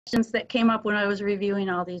that came up when I was reviewing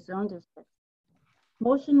all these zone districts.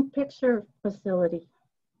 Motion picture facility.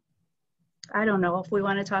 I don't know if we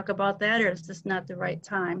want to talk about that or is this not the right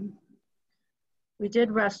time. We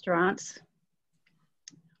did restaurants.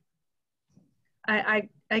 I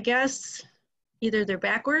guess either they're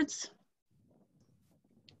backwards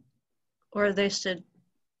or they should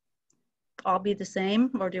all be the same,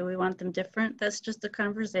 or do we want them different? That's just a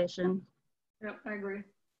conversation. Yep, I agree.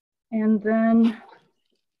 And then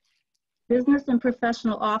business and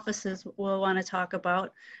professional offices we'll want to talk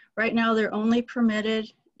about. Right now, they're only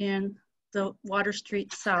permitted in the Water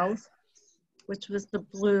Street South, which was the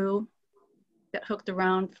blue that hooked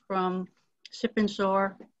around from Ship and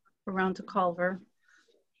Shore around to Culver.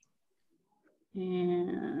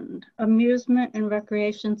 And amusement and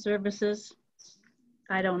recreation services.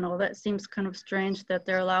 I don't know, that seems kind of strange that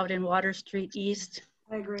they're allowed in Water Street East.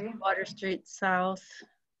 I agree. Water Street South.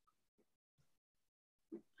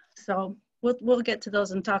 So we'll get to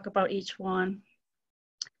those and talk about each one.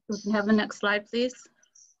 We can have the next slide, please.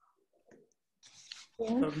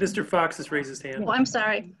 Mr. Fox has raised his hand. Oh, I'm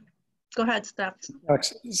sorry. Go ahead, Steph.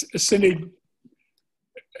 Cindy,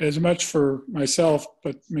 as much for myself,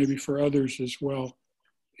 but maybe for others as well,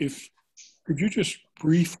 could you just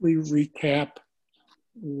briefly recap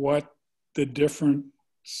what the difference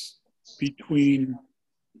between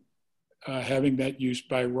having that use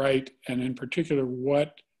by right, and in particular,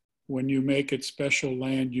 when you make it special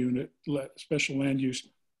land use,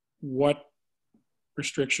 what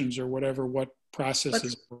restrictions or what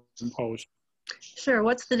processes are imposed? Sure.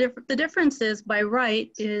 What's the difference? The difference is by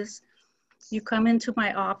right is you come into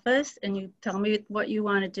my office and you tell me what you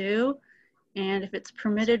want to do. And if it's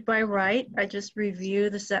permitted by right, I just review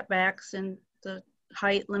the setbacks and the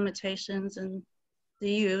height limitations and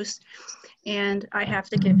the use. And I have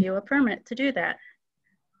to give you a permit to do that.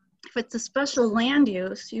 If it's a special land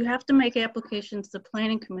use, you have to make applications to the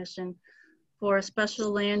Planning Commission for a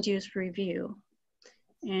special land use review.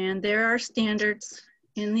 And there are standards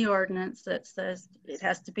in the ordinance that says it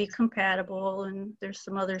has to be compatible, and there's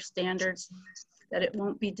some other standards that it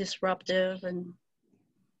won't be disruptive. And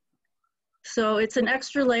so it's an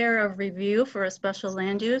extra layer of review for a special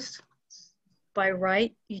land use. By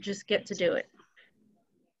right, you just get to do it.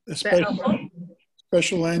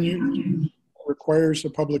 Special land use requires a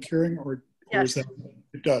public hearing, or yes. Is that,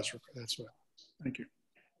 it does, that's what, thank you.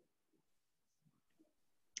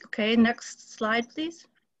 Okay, next slide, please.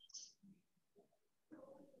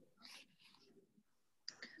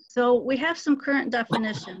 So we have some current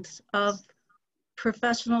definitions of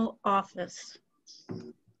professional office.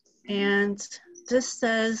 And this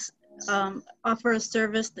says offer a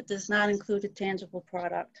service that does not include a tangible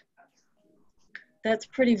product. That's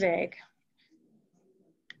pretty vague.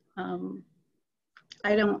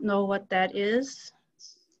 I don't know what that is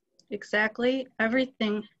exactly.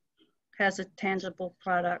 Everything has a tangible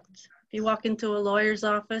product. If you walk into a lawyer's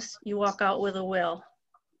office, you walk out with a will.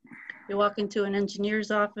 You walk into an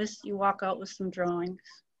engineer's office, you walk out with some drawings.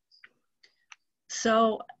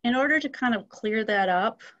 So in order to kind of clear that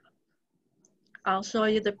up, I'll show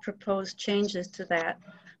you the proposed changes to that.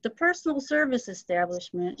 The personal service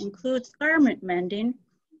establishment includes garment mending,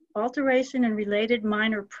 alteration and related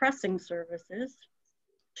minor pressing services,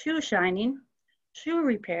 shoe shining, shoe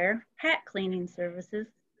repair, hat cleaning services,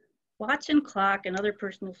 watch and clock, and other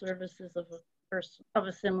personal services of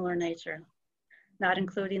a similar nature, not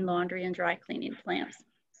including laundry and dry cleaning plants.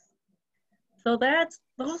 So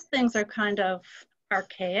those things are kind of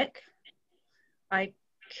archaic. I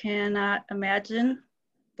cannot imagine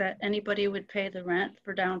that anybody would pay the rent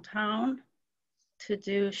for downtown to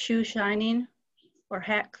do shoe shining or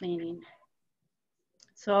hat cleaning.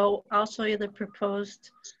 So I'll show you the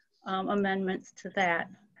proposed amendments to that.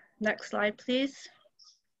 Next slide, please.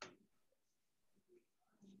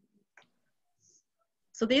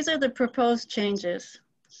 So these are the proposed changes.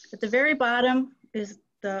 At the very bottom is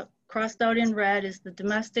the crossed out in red is the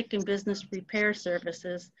domestic and business repair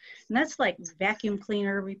services. And that's like vacuum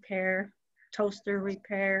cleaner repair, toaster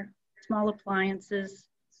repair, small appliances.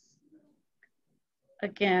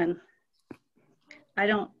 Again,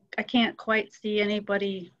 I can't quite see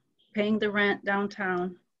anybody paying the rent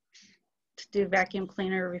downtown to do vacuum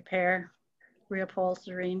cleaner repair,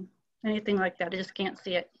 reupholstering, anything like that. I just can't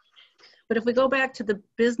see it. But if we go back to the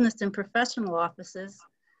business and professional offices,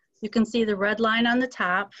 you can see the red line on the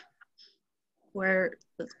top where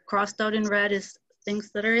the crossed out in red is things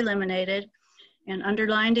that are eliminated, and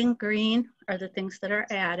underlined in green are the things that are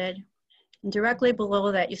added. And directly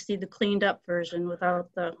below that, you see the cleaned up version without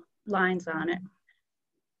the lines on it.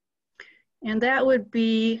 And that would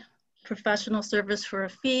be professional service for a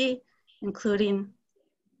fee, including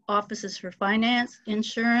offices for finance,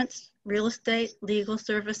 insurance, real estate, legal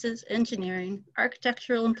services, engineering,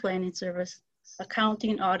 architectural and planning service,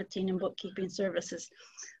 accounting, auditing, and bookkeeping services.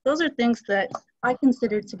 Those are things that I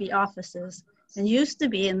consider to be offices and used to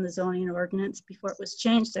be in the zoning ordinance before it was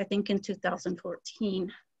changed, I think in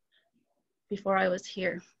 2014, before I was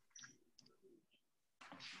here.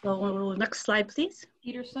 So next slide, please.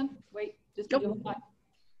 Peterson, wait, just hold on.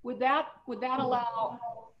 Would that allow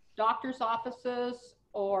doctor's offices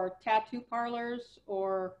or tattoo parlors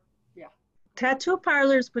or, yeah? Tattoo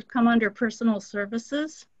parlors would come under personal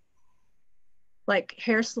services, like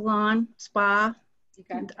hair salon, spa.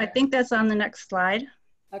 Okay. I think that's on the next slide.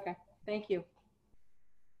 Okay, thank you.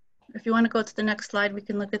 If you want to go to the next slide, we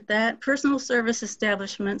can look at that. Personal service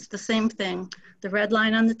establishments, the same thing. The red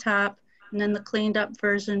line on the top and then the cleaned up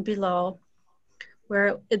version below,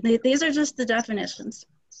 where these are just the definitions.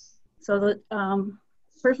 So the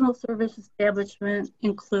personal service establishment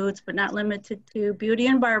includes, but not limited to, beauty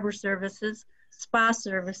and barber services, spa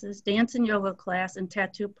services, dance and yoga class, and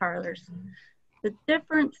tattoo parlors. The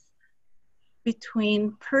difference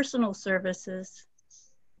between personal services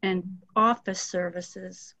and office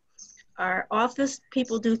services are office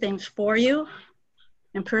people do things for you,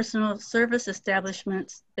 and personal service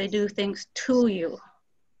establishments, they do things to you,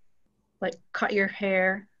 like cut your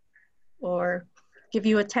hair or give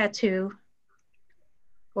you a tattoo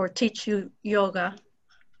or teach you yoga.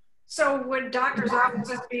 So would doctor's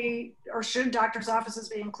offices be, or should doctor's offices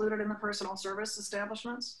be included in the personal service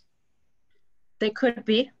establishments? They could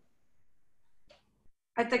be.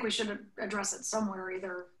 I think we should address it somewhere,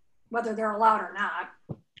 either whether they're allowed or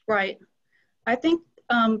not. Right. I think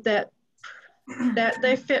that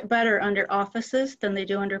they fit better under offices than they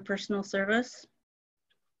do under personal service.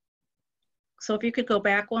 So if you could go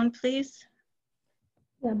back one, please.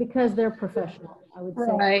 Yeah, because they're professional, I would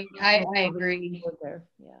say. Right, I agree. There.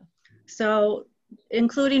 Yeah. So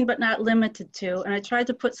including but not limited to, and I tried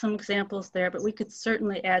to put some examples there, but we could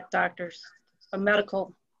certainly add doctors, a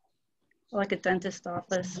medical, like a dentist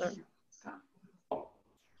office. Or...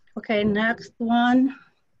 Okay, next one.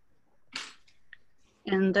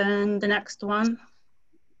 And then the next one.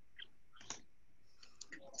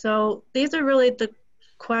 So these are really the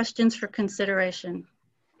questions for consideration.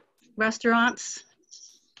 Restaurants,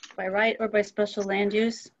 by right or by special land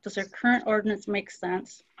use, does our current ordinance make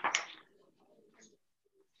sense?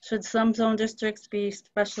 Should some zone districts be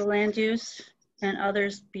special land use and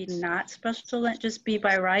others be not special, just be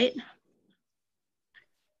by right?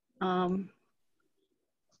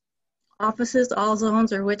 Offices, all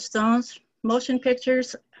zones, or which zones? Motion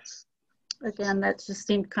pictures, again, that just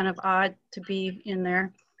seemed kind of odd to be in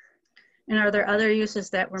there. And are there other uses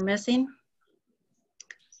that we're missing?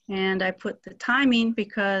 And I put the timing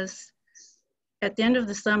because at the end of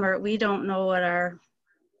the summer, we don't know what our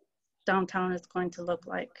downtown is going to look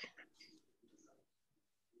like.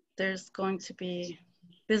 There's going to be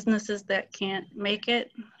businesses that can't make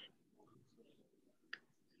it.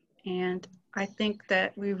 And I think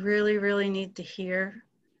that we really, really need to hear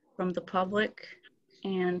from the public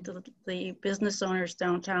and the business owners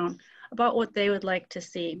downtown about what they would like to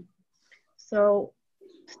see. So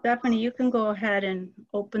Stephanie, you can go ahead and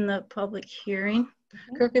open the public hearing.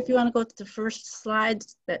 Okay. Kirk, if you want to go to the first slide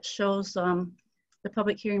that shows the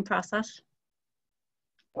public hearing process.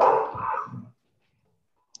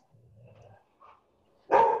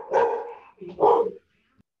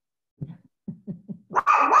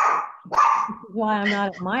 Why I'm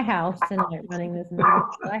not at my house tonight running this meeting.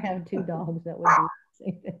 I have 2 dogs that would do the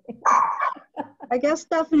same thing. I guess,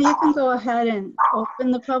 Stephanie, you can go ahead and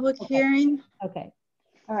open the public hearing. Okay.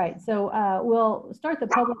 All right. So we'll start the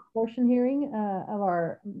public portion hearing of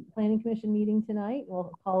our Planning Commission meeting tonight.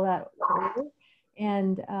 We'll call that to order.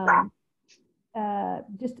 And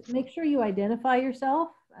just make sure you identify yourself.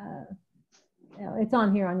 It's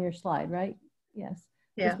on here on your slide, right? Yes.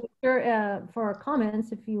 Yeah. Just make sure for our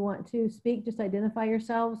comments, if you want to speak, just identify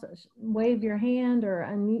yourselves, wave your hand or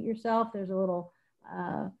unmute yourself. There's a little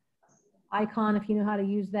icon if you know how to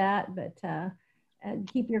use that, but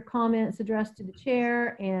keep your comments addressed to the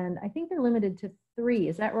chair. And I think they're limited to 3.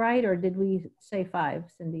 Is that right? Or did we say 5,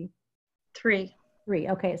 Cindy? 3. 3.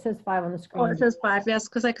 Okay. It says 5 on the screen. Oh, it says 5. Yes,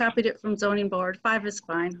 because I copied it from zoning board. 5 is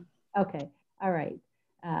fine. Okay. All right.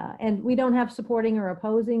 And we don't have supporting or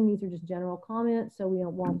opposing. These are just general comments, so we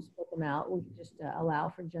don't want to split them out. We just allow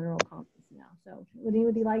for general comments now. So would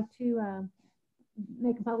anybody like to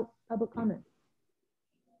make a public comment?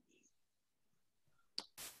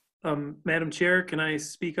 Madam Chair, can I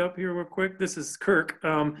speak up here real quick? This is Kirk.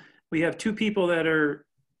 We have 2 people that are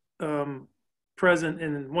present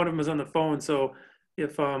and one of them is on the phone. So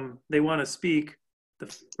if they want to speak,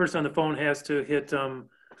 the person on the phone has to hit *6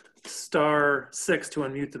 to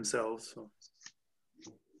unmute themselves. So.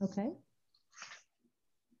 Okay.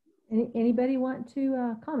 Anybody want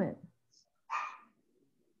to comment?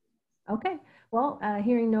 Okay. Well,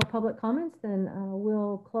 hearing no public comments, then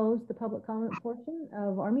we'll close the public comment portion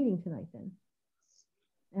of our meeting tonight then.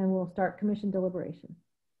 And we'll start commission deliberation.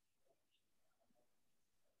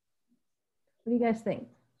 What do you guys think?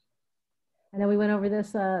 I know we went over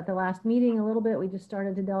this at the last meeting a little bit. We just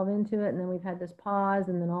started to delve into it, and then we've had this pause,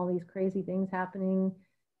 and then all these crazy things happening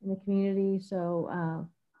in the community. So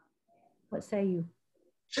what say you?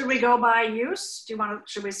 Should we go by use? Do you want to,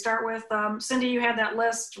 should we start with, Cindy, you had that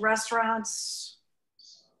list, restaurants.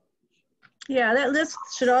 Yeah, that list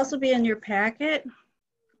should also be in your packet.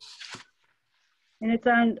 And it's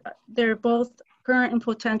on, they're both current and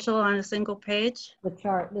potential on a single page. The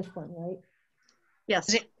chart, this one, right?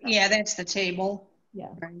 Yes. Yeah, that's the table.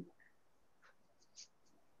 Yeah. Right.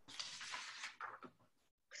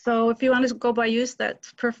 So if you want to go by use,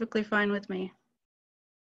 that's perfectly fine with me.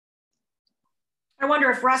 I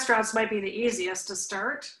wonder if restaurants might be the easiest to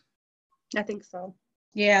start. I think so.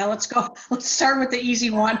 Yeah, let's go. Let's start with the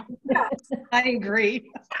easy one. Yeah. I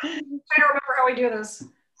agree. I don't remember how we do this.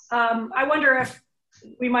 I wonder if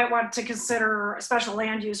we might want to consider a special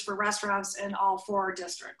land use for restaurants in all 4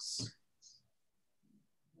 districts.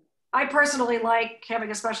 I personally like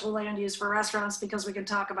having a special land use for restaurants because we can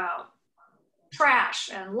talk about trash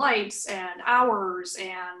and lights and hours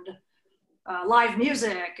and live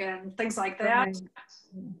music and things like that. Right.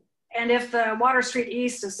 And if the Water Street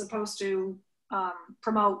East is supposed to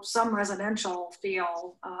promote some residential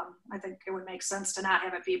feel, I think it would make sense to not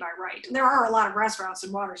have it be by right. And there are a lot of restaurants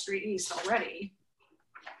in Water Street East already.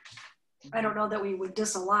 I don't know that we would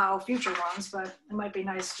disallow future ones, but it might be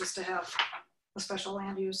nice just to have a special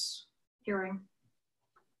land use hearing.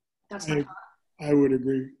 That's my thought. I would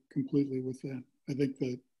agree completely with that. I think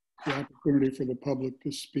that the opportunity for the public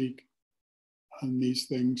to speak on these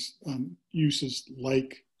things, uses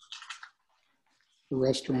like the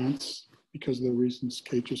restaurants, because of the reasons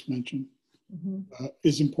Kate just mentioned,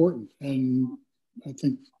 is important. And I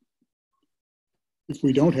think if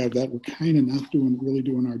we don't have that, we're kind of not really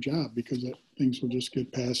doing our job, because things will just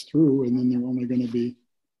get passed through, and then we're only going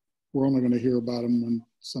to hear about them when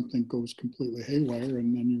something goes completely haywire,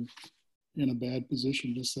 and then you're in a bad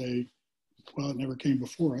position to say, well, it never came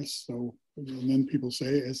before us. So, and then people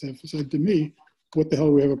say, as have said to me, what the hell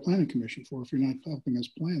do we have a planning commission for if you're not helping us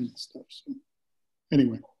plan this stuff? So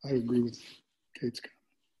anyway, I agree with Kate's comment.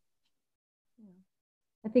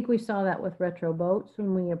 I think we saw that with retro boats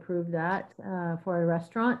when we approved that for a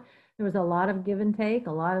restaurant. There was a lot of give and take,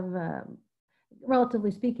 a lot of,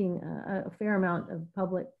 relatively speaking, a fair amount of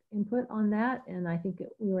public input on that. And I think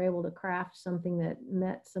we were able to craft something that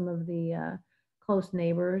met some of the close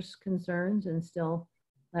neighbors' concerns and still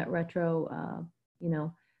let retro,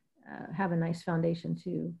 have a nice foundation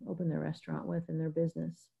to open their restaurant with and their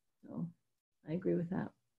business. So I agree with that.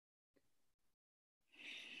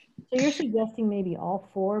 So you're suggesting maybe all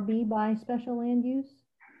 4 be by special land use?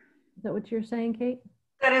 Is that what you're saying, Kate?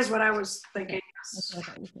 That is what I was thinking. That's what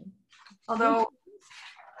I thought you said. Although,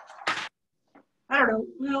 I don't know.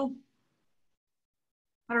 Well,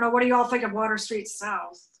 I don't know. What do you all think of Water Street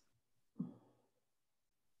South?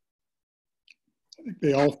 I think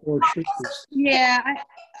they all 4 should be. Yeah,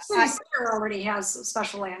 City Center already has a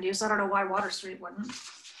special land use. I don't know why Water Street wouldn't.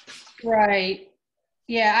 right.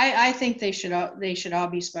 Yeah, I think they should all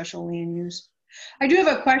be special land use. I do have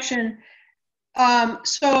a question.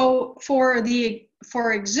 So for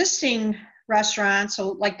existing restaurants, so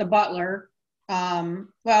like the Butler, well,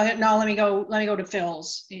 no, let me go to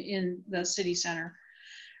Phil's in the city center.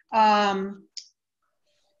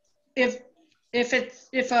 If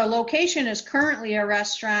a location is currently a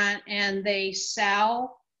restaurant and they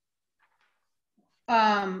sell,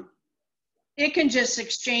 it can just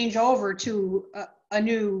exchange over to a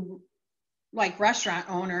new like restaurant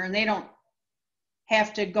owner, and they don't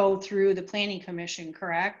have to go through the planning commission,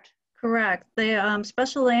 correct? Correct. The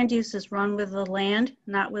special land use is run with the land,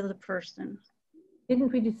 not with the person.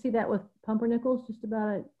 Didn't we just see that with Pumpernickel's just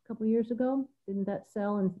about a couple of years ago? Didn't that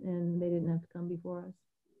sell and they didn't have to come before us?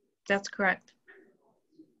 That's correct.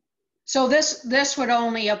 So this would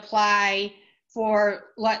only apply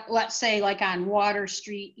for, let's say, like on Water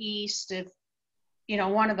Street East, if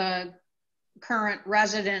one of the current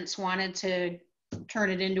residents wanted to turn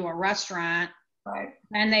it into a restaurant, right?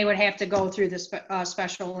 And they would have to go through the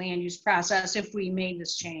special land use process if we made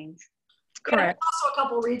this change. Correct. Yeah, also a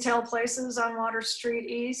couple retail places on Water Street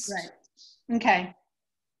East. Right. Okay.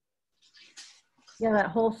 Yeah, that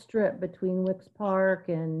whole strip between Wicks Park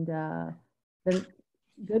and the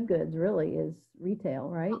goods really is retail,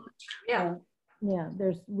 right? Yeah. Yeah,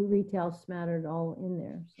 there's retail smattered all in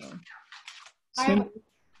there, so. Cindy,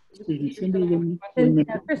 excuse me, Cindy,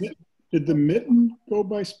 Chris, did the mitten go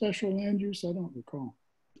by special land use? I don't recall.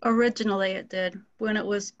 Originally it did, when it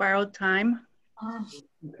was borrowed time.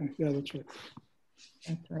 Okay, yeah, that's right.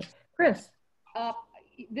 that's right. Chris,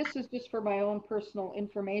 This is just for my own personal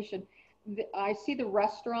information. I see the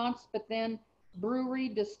restaurants, but then brewery,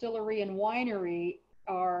 distillery, and winery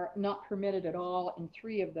are not permitted at all in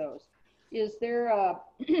 3 of those. Is there a,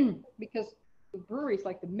 because the breweries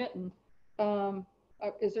like the Mitten,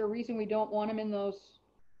 is there a reason we don't want them in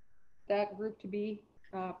that group to be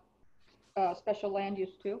special land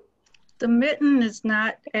use too? The Mitten is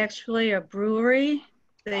not actually a brewery.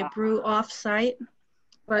 They brew off-site,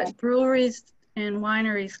 but breweries and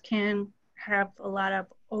wineries can have a lot of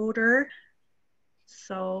odor.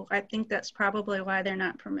 So I think that's probably why they're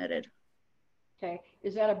not permitted. Okay,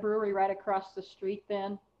 is that a brewery right across the street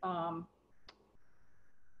then?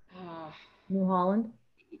 New Holland.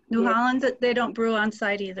 New Holland, they don't brew on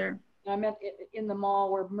site either. I meant in the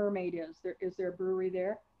mall where Mermaid is. Is there a brewery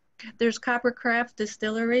there? There's Coppercraft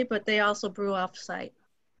Distillery, but they also brew off site.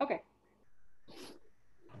 Okay.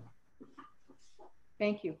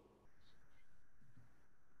 Thank you.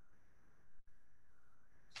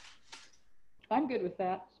 I'm good with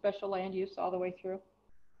that. Special land use all the way through.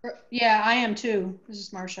 Yeah, I am too. This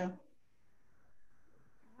is Marcia.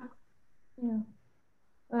 Yeah.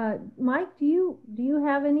 Mike, do you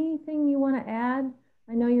have anything you want to add?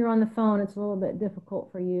 I know you're on the phone. It's a little bit difficult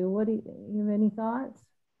for you. What do you have any thoughts?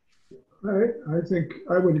 I think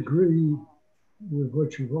I would agree with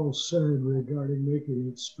what you've all said regarding making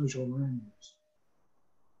it special land use.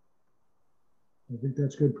 I think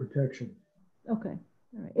that's good protection. Okay.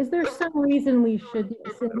 All right. Is there some reason we should,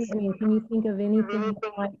 Cindy, I mean, can you think of anything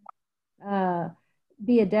that might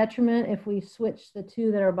be a detriment if we switch the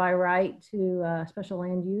 2 that are by right to special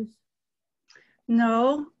land use?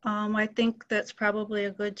 No, I think that's probably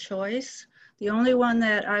a good choice. The only one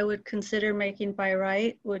that I would consider making by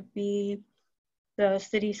right would be the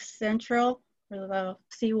city central, or the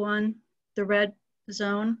C1, the red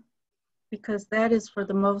zone, because that is for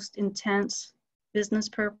the most intense business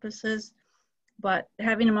purposes, but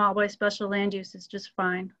having them all by special land use is just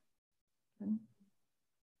fine. Okay.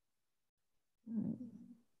 All right.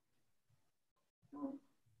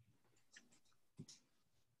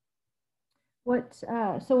 What,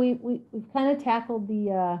 so we've kind of tackled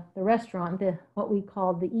the restaurant, what we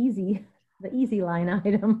call the easy line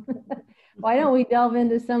item. Why don't we delve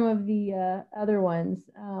into some of the other ones?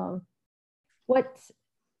 What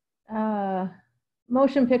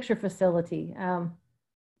motion picture facility?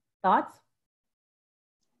 Thoughts?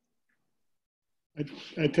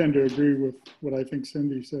 I tend to agree with what I think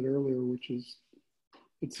Cindy said earlier, which is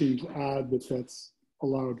it seems odd that that's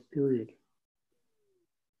allowed, period.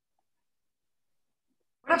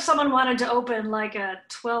 What if someone wanted to open like a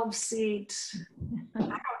 12-seat, I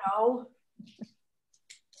don't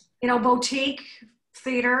know, boutique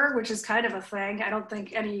theater, which is kind of a thing. I don't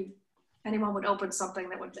think anyone would open something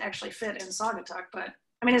that would actually fit in Saugatuck, but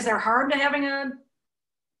I mean, is there harm to having a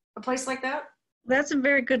place like that? That's a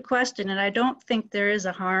very good question, and I don't think there is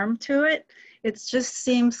a harm to it. It just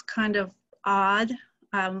seems kind of odd.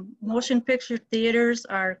 Motion picture theaters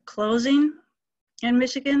are closing in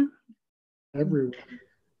Michigan.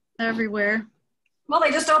 Everywhere. Well,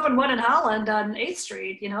 they just opened one in Holland on 8th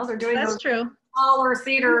Street. They're doing That's those true. smaller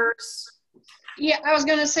theaters. Yeah, I was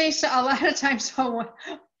gonna say, so a lot of times, so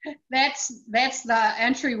that's the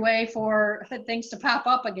entryway for things to pop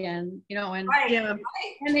up again, and Right. Yeah.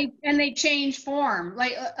 and they change form.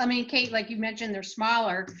 Like, I mean, Kate, like you mentioned, they're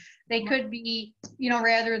smaller. They could be,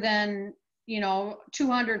 rather than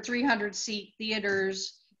 200, 300 seat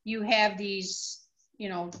theaters, you have these,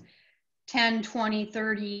 10, 20,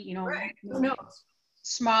 30, Right. Who knows?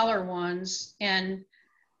 smaller ones, and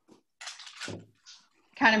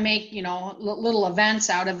kind of make, little events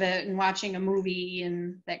out of it, and watching a movie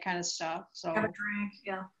and that kind of stuff. So Have a drink,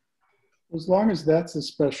 yeah. As long as that's a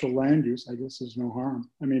special land use, I guess there's no harm.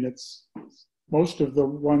 I mean, it's most of the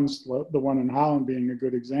ones, the one in Holland being a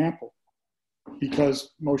good example,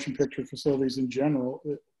 because motion picture facilities in general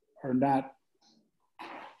are not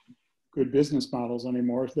good business models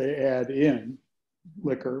anymore. They add in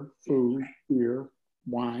liquor, food, beer,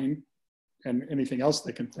 wine, and anything else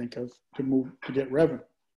they can think of to get revenue.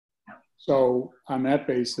 So on that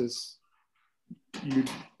basis, you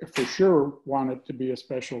for sure want it to be a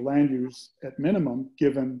special land use at minimum,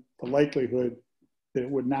 given the likelihood that it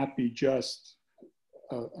would not be just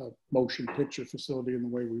a motion picture facility in the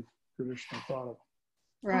way we've traditionally thought of.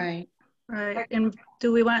 right. Right, and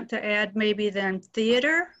do we want to add maybe then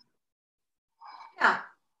theater? Yeah,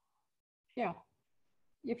 Yeah.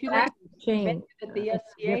 If you look at the Change. menu that the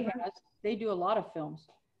SCA has, they do a lot of films.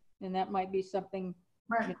 And that might be something,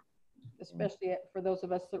 right. especially for those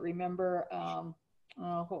of us that remember,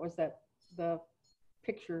 what was that? The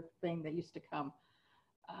picture thing that used to come.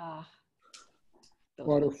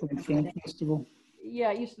 Waterfront Film Festival.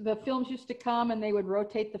 Yeah, the films used to come and they would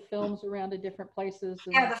rotate the films around to different places.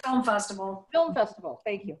 And Yeah, the film festival. Film festival,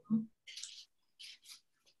 thank you.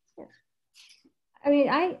 I mean,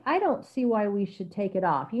 I don't see why we should take it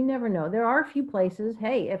off. You never know. There are a few places.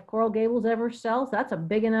 Hey, if Coral Gables ever sells, that's a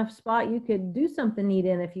big enough spot you could do something neat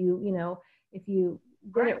in if you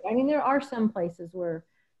did it. I mean, there are some places where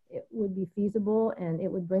it would be feasible and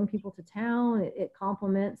it would bring people to town. It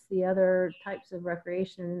complements the other types of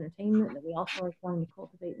recreation and entertainment that we also are trying to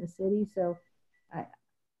cultivate in the city. So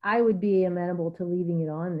I would be amenable to leaving it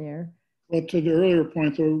on there. Well, to the earlier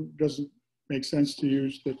point, though, doesn't make sense to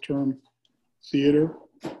use the term theater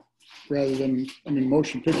rather than, I mean,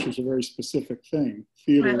 motion picture is a very specific thing.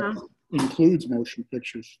 Theater includes motion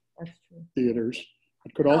pictures. That's true. Theaters.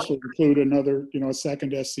 It could also include another, a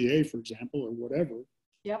second SCA, for example, or whatever.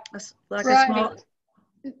 Yep. Like Right. a small.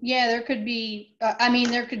 Yeah, there could be,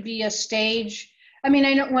 there could be a stage. I mean,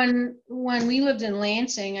 I know when we lived in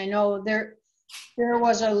Lansing, I know there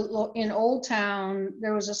was in Old Town,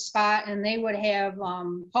 there was a spot and they would have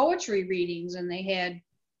poetry readings and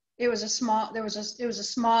it was a small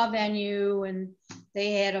venue and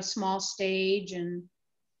they had a small stage. And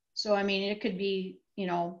so, I mean, it could be,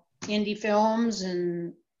 indie films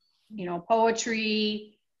and,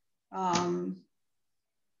 poetry, kind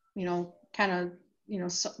of,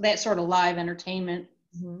 that sort of live entertainment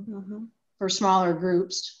for smaller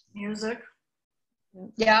groups. Music.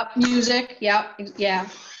 Yeah, music. Yeah, yeah.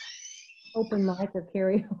 Open mic or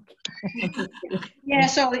karaoke. Yeah,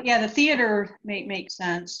 so yeah, the theater makes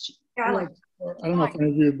sense. Yeah, I like. I don't know if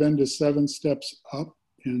any of you have been to 7 Steps Up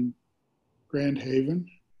in Grand Haven.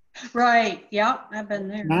 Right. Yeah, I've been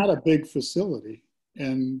there. Not a big facility,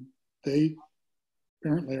 and they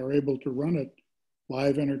apparently are able to run it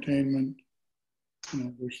live entertainment.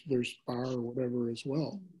 There's bar or whatever as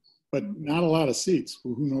well, but not a lot of seats.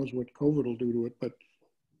 Well, who knows what COVID will do to it? But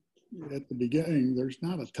at the beginning, there's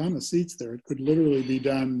not a ton of seats there. It could literally be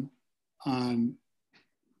done on,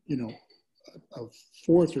 a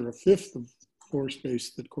fourth or a fifth of floor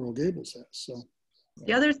space that Coral Gables has. So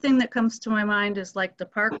The other thing that comes to my mind is like the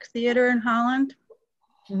Park Theater in Holland.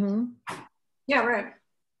 Yeah, right.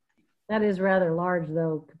 That is rather large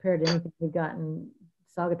though, compared to anything we've got in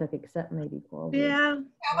Saugatuck, except maybe Coral Gables. Yeah.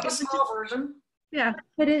 Yeah, but a small version. Yeah.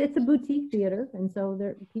 But it's a boutique theater, and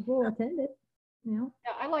so people attend it. Yeah,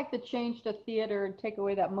 I like the change to theater and take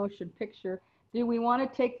away that motion picture. Do we want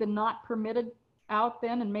to take the not permitted out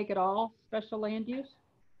then and make it all special land use?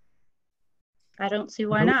 I don't see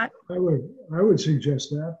why not. I would suggest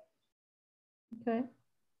that. Okay.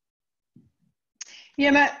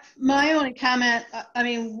 Yeah, my only comment, I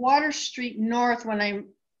mean, Water Street North, when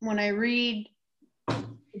I read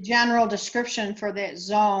the general description for that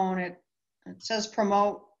zone, it says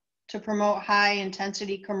to promote high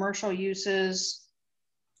intensity commercial uses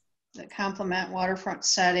that complement waterfront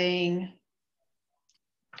setting.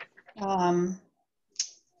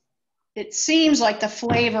 It seems like the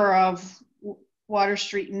flavor of Water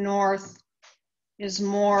Street North is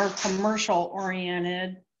more commercial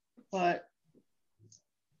oriented, but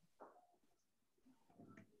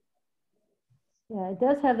Yeah, it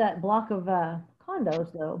does have that block of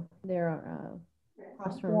condos though. There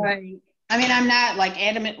across from. right. I mean, I'm not like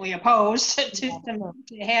adamantly opposed to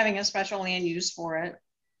having a special land use for it.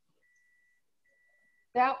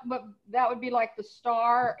 That would be like the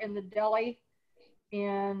Star and the Deli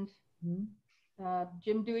and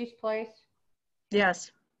Jim Dewey's place.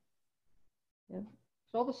 Yes. Yep.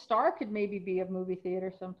 So the Star could maybe be a movie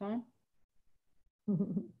theater sometime.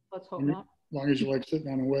 Let's hope not. as long as you like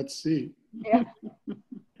sitting on a wet seat. Yeah.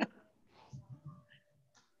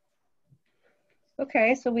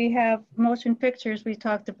 Okay, so we have motion pictures we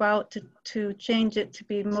talked about to change it to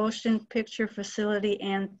be motion picture facility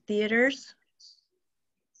and theaters.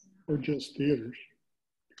 Or just theaters.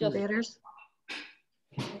 Just Theaters.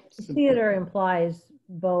 Theater implies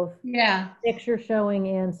both Yeah. picture showing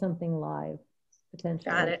and something live,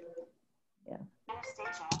 potentially. Got it. Yeah.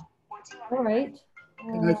 All right.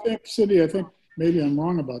 And I think, Cindy, I think maybe I'm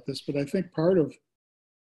wrong about this, but I think part of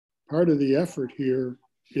the effort here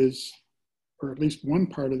is, or at least one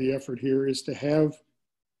part of the effort here, is to have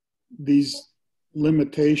these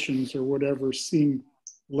limitations or whatever seem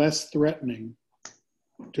less threatening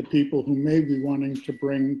to people who may be wanting to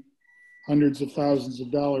bring hundreds of thousands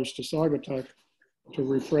of dollars to Saugatuck to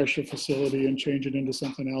refresh a facility and change it into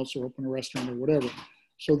something else or open a restaurant or whatever.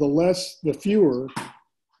 So the fewer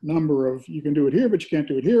number of, you can do it here, but you can't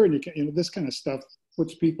do it here. And you can't, this kind of stuff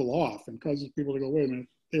puts people off and causes people to go, wait a minute,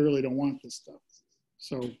 they really don't want this stuff.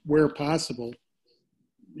 So where possible,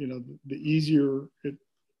 the easier it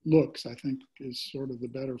looks, I think, is sort of the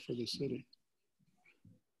better for the city.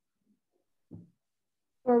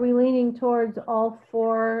 Are we leaning towards all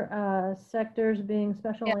four sectors being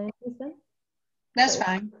special land use then? That's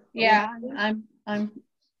fine. Yeah, I'm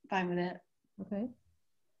fine with that. Okay.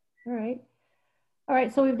 All right. All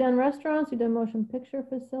right, so we've done restaurants, we've done motion picture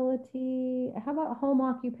facility. How about home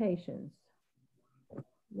occupations?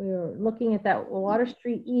 We're looking at that Water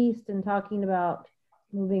Street East and talking about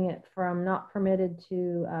moving it from not permitted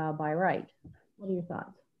to by right. What are your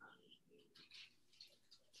thoughts?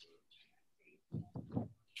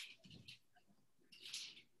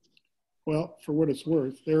 Well, for what it's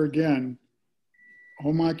worth, there again,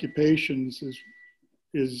 home occupations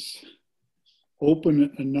is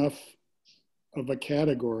open enough of a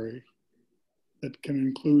category that can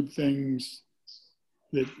include things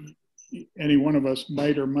that any one of us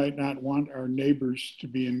might or might not want our neighbors to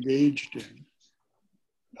be engaged in.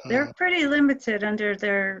 They're pretty limited under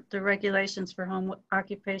the regulations for home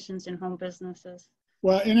occupations and home businesses.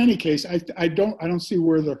 Well, in any case, I don't see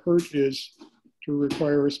where the hurt is to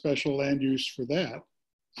require a special land use for that.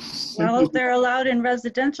 Well, they're allowed in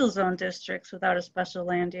residential zone districts without a special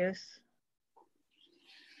land use.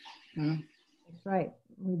 That's right.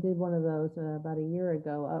 We did one of those about a year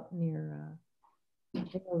ago up near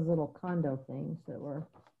those little condo things that were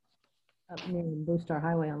up near Blue Star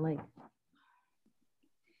Highway on Lake.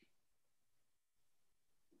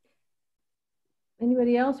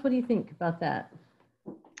 Anybody else? What do you think about that?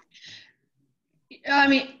 I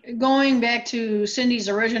mean, going back to Cindy's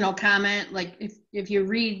original comment, like if you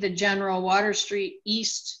read the general Water Street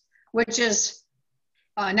East, which is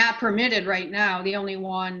not permitted right now, the only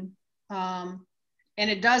one, and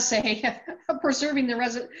it does say preserving the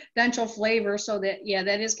residential flavor, so that, yeah,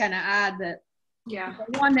 that is kind of odd that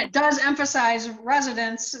the one that does emphasize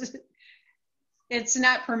residence, it's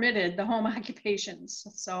not permitted, the home occupations.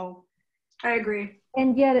 So I agree.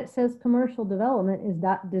 And yet it says commercial development is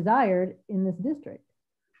desired in this district.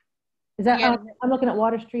 Is that, I'm looking at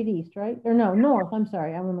Water Street East, right? Or no, North, I'm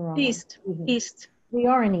sorry, I'm in the wrong East, one. East. We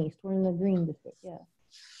are in East, we're in the green district, yeah.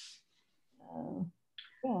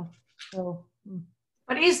 Yeah, so.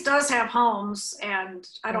 But East does have homes, and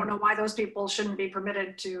I don't know why those people shouldn't be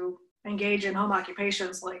permitted to engage in home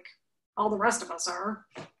occupations like all the rest of us are.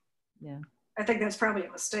 Yeah. I think that's probably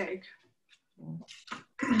a mistake.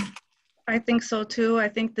 Yeah. I think so too. I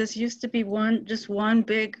think this used to be just one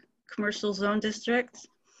big commercial zone district,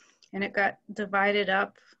 and it got divided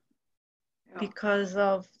up because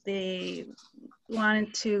of the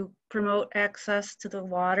wanting to promote access to the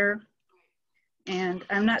water. And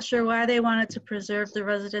I'm not sure why they wanted to preserve the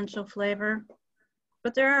residential flavor,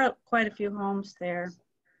 but there are quite a few homes there.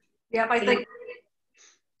 Yeah, I think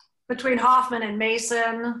between Hoffman and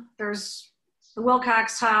Mason, there's the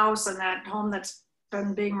Wilcox house and that home that's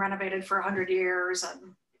been being renovated for 100 years.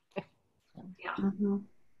 And yeah. Mm-hmm.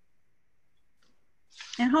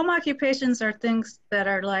 And home occupations are things that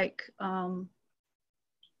are like,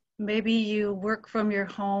 maybe you work from your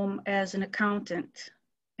home as an accountant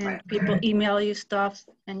and people email you stuff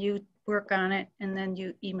and you work on it and then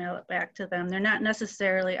you email it back to them. They're not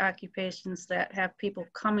necessarily occupations that have people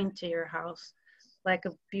coming to your house, like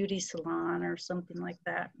a beauty salon or something like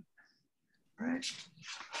that. Right.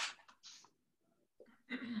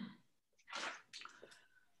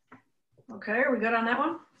 Okay, are we good on that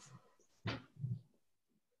one?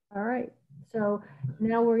 All right, so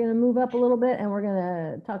now we're gonna move up a little bit and we're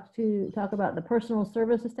gonna talk about the personal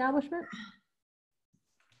service establishment.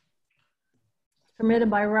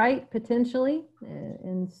 Permitted by right, potentially.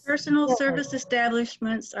 Personal service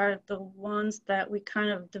establishments are the ones that we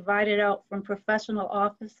kind of divided out from professional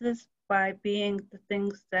offices by being the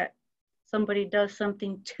things that somebody does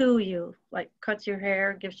something to you, like cuts your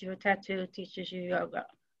hair, gives you a tattoo, teaches you yoga.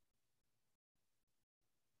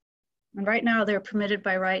 And right now they're permitted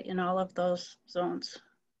by right in all of those zones.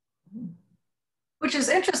 Which is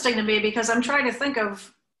interesting to me because I'm trying to think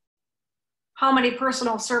of how many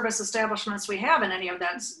personal service establishments we have in any of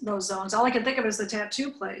those zones. All I can think of is the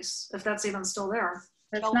tattoo place, if that's even still there.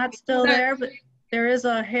 That's not still there, but there is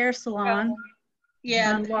a hair salon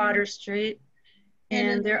on Water Street.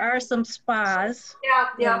 And there are some spas.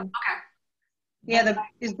 Yeah, okay. Yeah,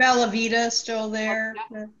 is Bella Vita still there?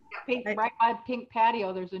 Right by Pink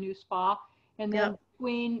Patio, there's a new spa. And then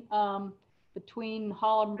between between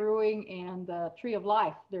Holland Brewing and the Tree of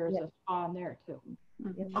Life, there's Yeah. a spa in there too.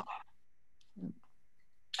 Yep.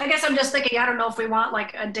 I guess I'm just thinking, I don't know if we want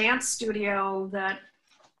like a dance studio that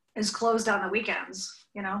is closed on the weekends,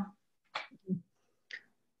 you know?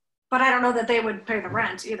 But I don't know that they would pay the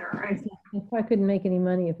rent either, right? They probably couldn't make any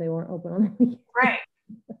money if they weren't open on the weekend. Right.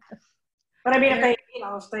 But I mean, if they, you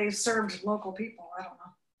know, if they served local people, I don't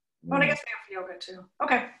know. Well, I guess they have yoga too.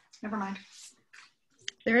 Okay, never mind.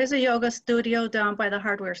 There is a yoga studio down by the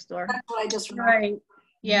hardware store. That's what I just remembered. Right.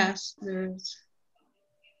 Yes, there's.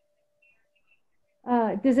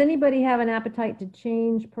 Does anybody have an appetite to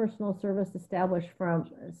change personal service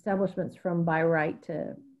establishments from by right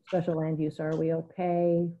to special land use? Are we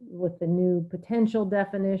okay with the new potential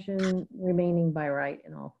definition remaining by right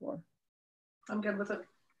in all four? I'm good with it.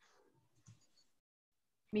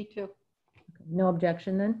 Me too. Okay. No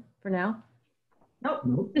objection then for now? Nope.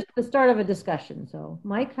 No, Just the start of a discussion. So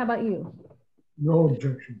Mike, how about you? no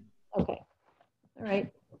objection. Okay. All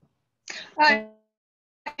right. I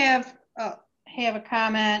have a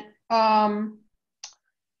comment. I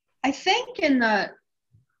think in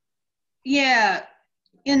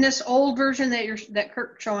this old version that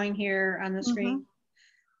Kirk's showing here on the screen,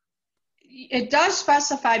 it does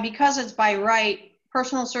specify, because it's by right,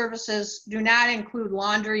 personal services do not include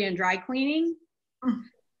laundry and dry cleaning.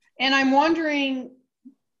 And I'm wondering,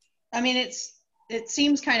 I mean, it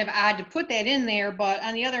seems kind of odd to put that in there, but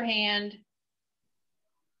on the other hand,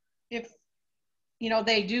 if, you know,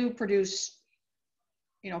 they do produce,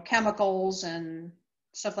 you know, chemicals and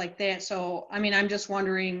stuff like that. So, I mean, I'm just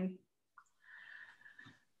wondering.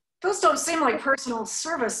 Those don't seem like personal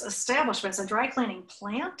service establishments. A dry cleaning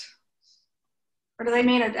plant? Or do they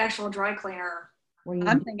mean an actual dry cleaner?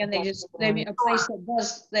 I'm thinking they mean a place that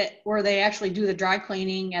does that, where they actually do the dry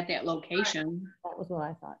cleaning at that location. That was what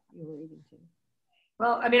I thought you were reading too.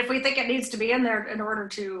 Well, I mean, if we think it needs to be in there in order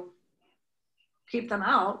to keep them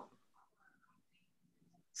out.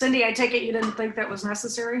 Cindy, I take it you didn't think that was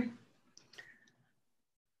necessary?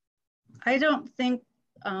 I don't think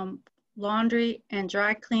laundry and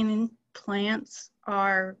dry cleaning plants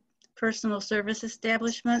are personal service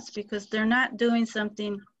establishments because they're not doing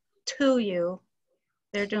something to you.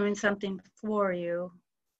 They're doing something for you.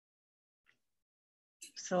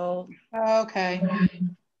 So. Okay.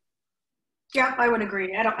 Yeah, I would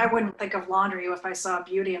agree. I wouldn't think of laundry if I saw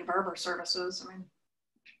beauty and barber services. I mean,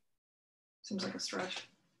 seems like a stretch.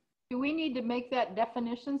 Do we need to make that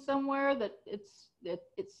definition somewhere that it's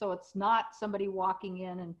so it's not somebody walking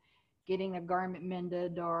in and getting a garment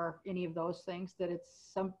mended or any of those things, that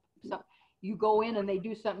it's some you go in and they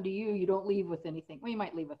do something to you, you don't leave with anything. Well, you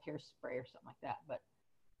might leave with hairspray or something like that, but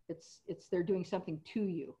it's they're doing something to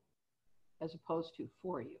you as opposed to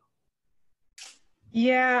for you.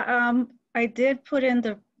 Yeah, I did put in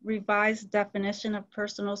the revised definition of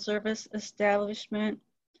personal service establishment.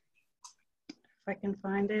 If I can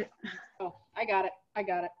find it. Oh, I got it.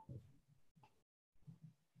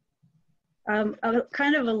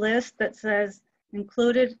 Kind of a list that says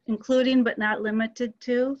including but not limited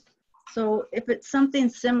to. So if it's something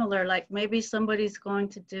similar, like maybe somebody's going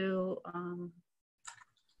to do,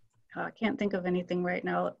 I can't think of anything right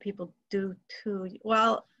now that people do to,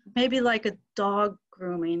 well, maybe like a dog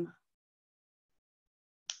grooming.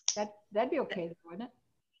 That'd be okay, wouldn't it?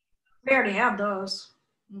 We already have those.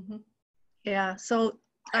 Mm-hmm. Yeah, so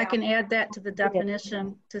I can add that to the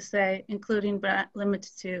definition to say including but not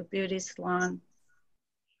limited to beauty salon,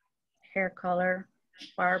 hair color,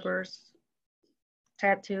 barbers,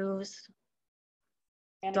 tattoos,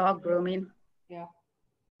 dog grooming. Yeah.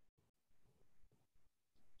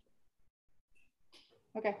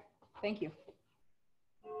 Okay, thank you.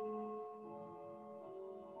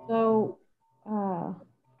 So, are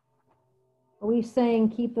we saying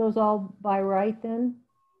keep those all by right then?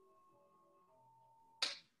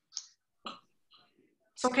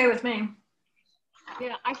 It's okay with me.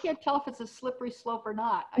 Yeah, I can't tell if it's a slippery slope or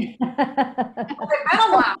not. They've been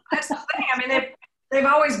allowed. That's the thing. I mean, they've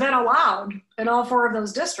always been allowed in all four of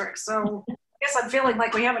those districts. So I guess I'm feeling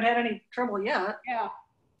like we haven't had any trouble yet. Yeah.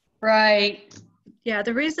 Right. Yeah,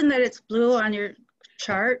 the reason that it's blue on your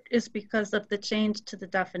chart is because of the change to the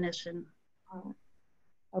definition.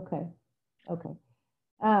 Okay.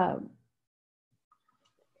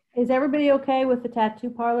 Is everybody okay with the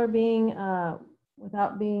tattoo parlor being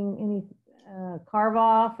without being any carve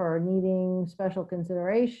off or needing special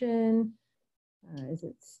consideration? Is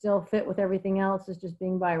it still fit with everything else? Is just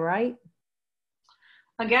being by right?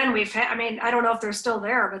 Again, we've had, I mean, I don't know if they're still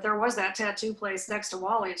there, but there was that tattoo place next to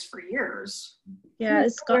Wally's for years. Yeah,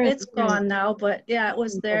 it's gone now, but yeah, it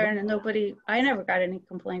was there and nobody, I never got any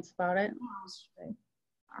complaints about it. I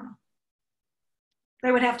don't know.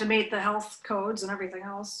 They would have to meet the health codes and everything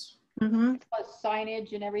else. Mm-hmm. Plus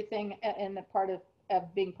signage and everything and the part of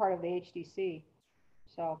being part of the HDC.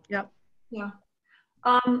 So. Yep. Yeah.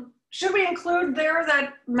 Should we include there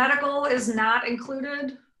that medical is not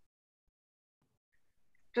included?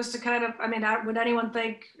 Just to kind of, I mean, would anyone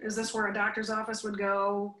think, is this where a doctor's office would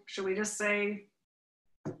go? Should we just say,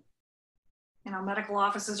 you know, medical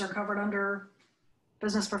offices are covered under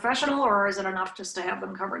business professional, or is it enough just to have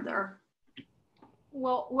them covered there?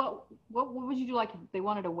 Well, what would you do, like, if they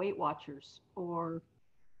wanted a Weight Watchers or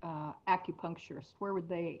acupuncturist? Where would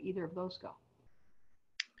either of those go?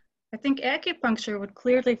 I think acupuncture would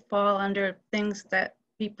clearly fall under things that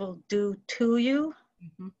people do to you.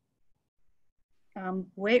 Mm-hmm.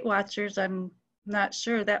 Weight Watchers, I'm not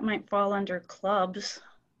sure. That might fall under clubs.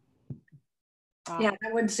 Yeah,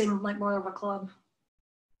 that would seem like more of a club.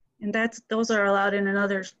 And those are allowed in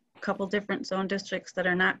another couple different zone districts that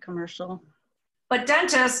are not commercial. But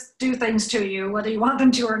dentists do things to you, whether you want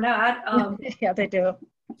them to or not. Yeah, they do.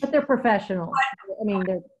 But they're professional. I mean,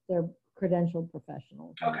 they're credentialed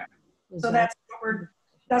professionals. Okay. So that's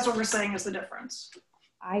what we're saying is the difference.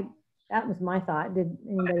 That was my thought. Did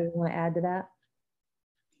anybody want to add to that?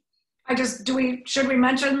 Should we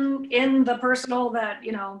mention in the personal that,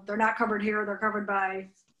 you know, they're not covered here, they're covered by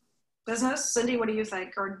business? Cindy, what do you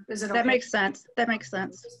think? Or is it okay? That makes sense. That makes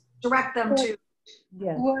sense. Direct them to.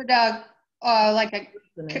 Yeah. Would like a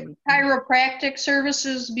chiropractic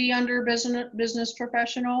services be under business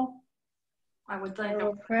professional? I would think.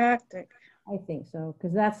 Chiropractic. I think so,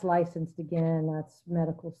 because that's licensed again. That's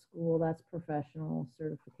medical school. That's professional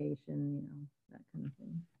certification. You know, that kind of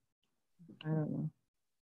thing. I don't know.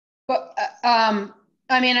 But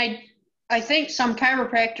I mean, I think some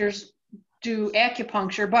chiropractors do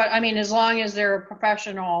acupuncture, but I mean, as long as they're a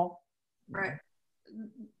professional, right?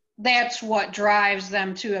 That's what drives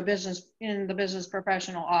them to a business in the business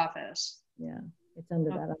professional office. Yeah, it's under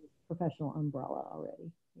that professional umbrella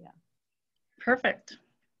already. Yeah. Perfect.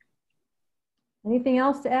 Anything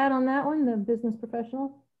else to add on that one, the business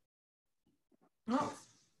professional? No.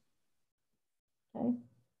 Okay.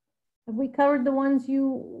 Have we covered the ones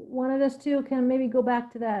you wanted us to? Can maybe go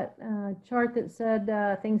back to that chart that said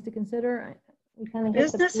things to consider? We kind of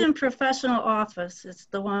Business and professional office is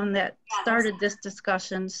the one that started this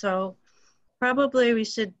discussion. So probably we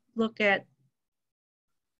should look at.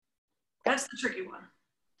 That's the tricky one.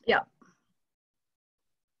 Yeah.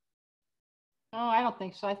 No, I don't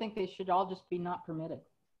think so. I think they should all just be not permitted.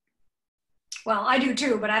 Well, I do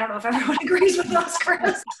too, but I don't know if everyone agrees with us,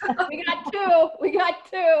 Chris. We got two. We got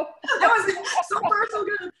two. That was so far so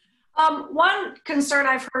good. One concern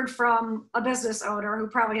I've heard from a business owner who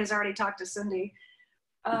probably has already talked to Cindy,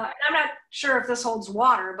 and I'm not sure if this holds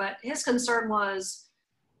water, but his concern was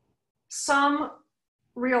some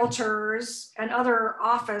realtors and other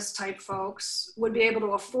office type folks would be able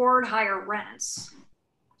to afford higher rents.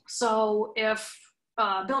 So if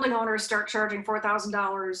building owners start charging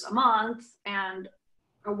 $4,000 a month and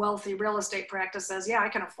a wealthy real estate practice says, yeah, I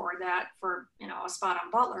can afford that for, you know, a spot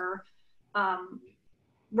on Butler,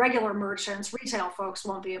 regular merchants, retail folks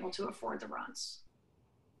won't be able to afford the rents.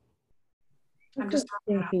 I'm just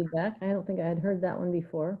throwing feedback. I don't think I had heard that one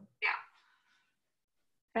before.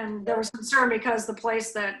 Yeah. And there was concern because the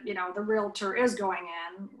place that, you know, the realtor is going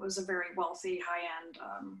in was a very wealthy, high-end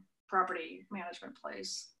property management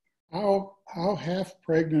place. How half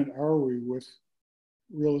pregnant are we with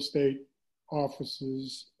real estate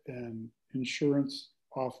offices and insurance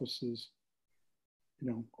offices, you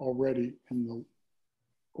know, already in the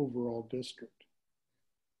overall district?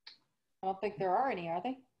 I don't think there are any, are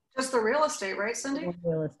they? Just the real estate, right, Cindy?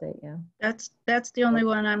 Real estate, yeah. That's the only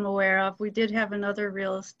one I'm aware of. We did have another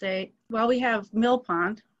real estate. Well, we have Mill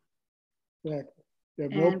Pond. Exactly. Yeah,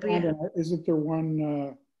 Mill Pond, isn't there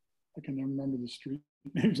one, I can never remember the street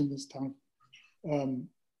names in this town,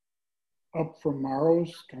 up from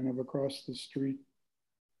Morrow's, kind of across the street,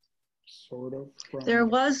 sort of. There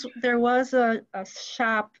was a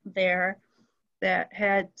shop there that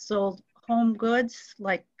had sold home goods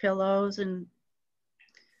like pillows and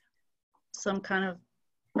some kind of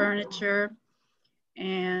furniture,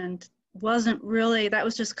 and wasn't really, that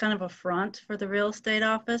was just kind of a front for the real estate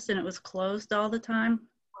office, and it was closed all the time.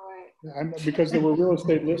 Right. Because there were real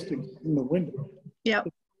estate listings in the window. Yep.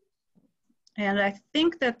 And I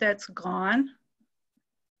think that that's gone.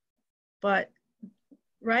 But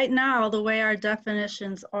right now, the way our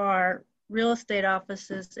definitions are, real estate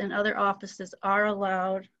offices and other offices are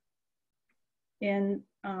allowed in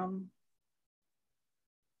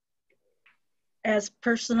as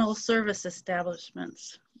personal service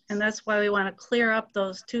establishments. And that's why we want to clear up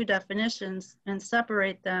those two definitions and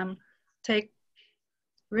separate them, take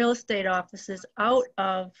real estate offices out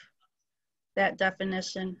of that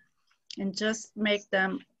definition and just make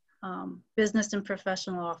them business and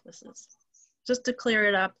professional offices. Just to clear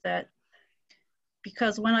it up, that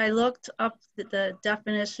because when I looked up the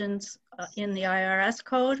definitions in the IRS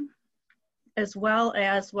code, as well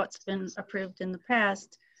as what's been approved in the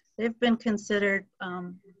past, they've been considered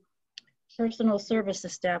personal service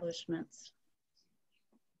establishments.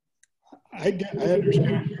 I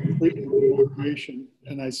understand completely the motivation,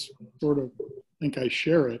 and I sort of think I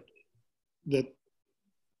share it, that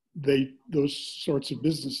those sorts of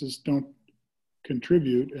businesses don't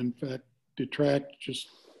contribute, in fact, detract just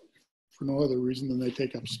for no other reason than they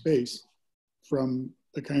take up space from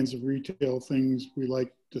the kinds of retail things we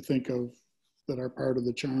like to think of that are part of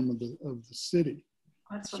the charm of the city.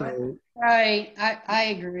 That's what So, Right,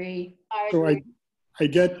 I agree. so I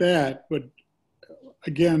get that, but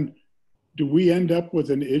again, do we end up with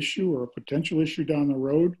an issue or a potential issue down the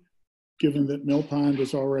road, given that Mill Pond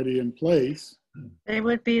is already in place? They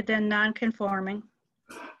would be then non-conforming.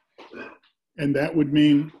 And that would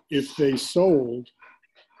mean if they sold,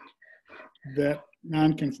 that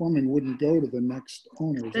non-conforming wouldn't go to the next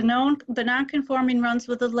owner. The non-conforming runs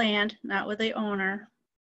with the land, not with the owner.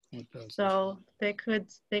 So they could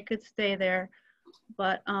stay there,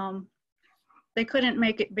 but they couldn't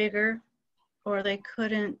make it bigger, or they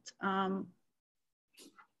couldn't,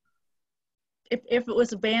 if it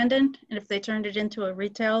was abandoned and if they turned it into a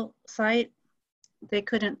retail site, they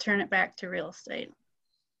couldn't turn it back to real estate.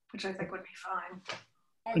 which I think would be fine.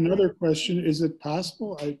 Another question, is it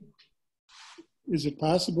possible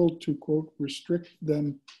to, quote, restrict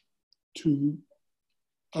them to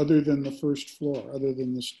other than the first floor, other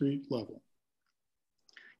than the street level?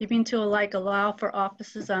 You mean to like allow for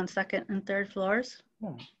offices on second and third floors?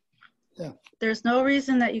 Yeah. Yeah. There's no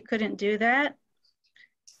reason that you couldn't do that.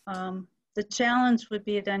 The challenge would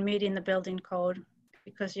be then meeting the building code,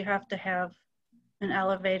 because you have to have an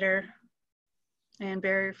elevator and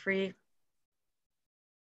barrier free,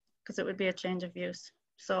 because it would be a change of use.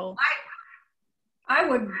 So I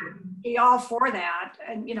would be all for that.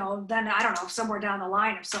 And, you know, then I don't know, somewhere down the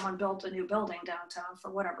line, if someone built a new building downtown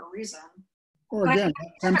for whatever reason. Or again,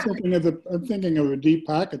 I'm thinking of a deep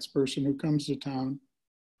pockets person who comes to town,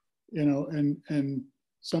 you know, and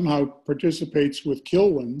somehow participates with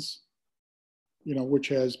Kilwins, you know, which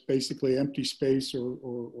has basically empty space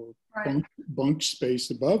or Right. bunk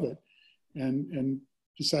space above it, and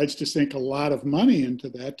decides to sink a lot of money into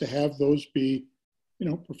that to have those be, you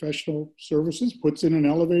know, professional services, puts in an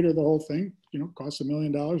elevator, the whole thing, you know, costs $1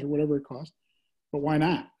 million or whatever it costs. But why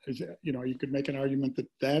not? You know, you could make an argument that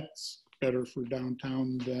that's better for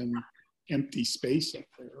downtown than empty space up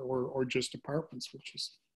there, or just apartments, which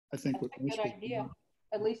is, I think, That's what a most good people idea, do.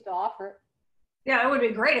 at least to offer it. Yeah, it would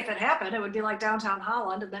be great if it happened. It would be like downtown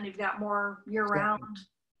Holland, and then you've got more year-round,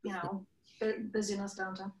 you know, busyness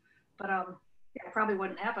downtown. But yeah, it probably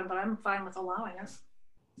wouldn't happen, but I'm fine with allowing it.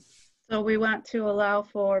 So we want to allow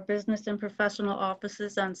for business and professional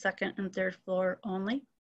offices on second and third floor only,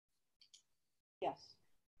 Yes.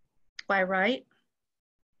 by right?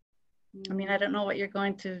 I mean, I don't know what you're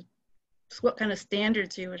going to, what kind of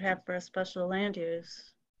standards you would have for a special land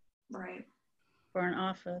use Right. for an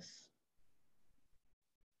office.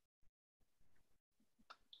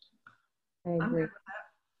 I I'm agree. good with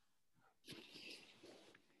that.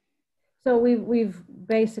 So we've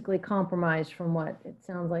basically compromised from what it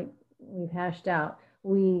sounds like we've hashed out.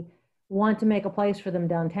 We want to make a place for them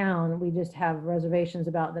downtown. We just have reservations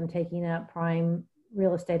about them taking up prime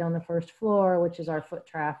real estate on the first floor, which is our foot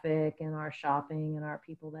traffic and our shopping and our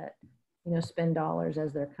people that, you know, spend dollars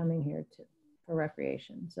as they're coming here for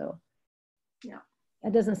recreation. So Yeah.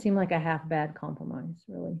 that doesn't seem like a half bad compromise,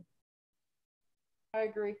 really. I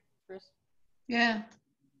agree, Chris. Yeah.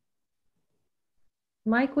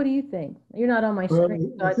 Mike, what do you think? You're not on my Well,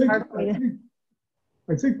 screen, so I it's think, hard for me to.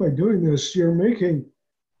 I think by doing this, you're making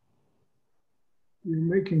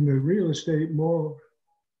the real estate more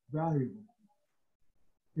valuable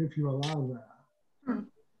if you allow that. Hmm.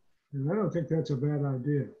 And I don't think that's a bad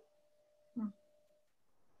idea.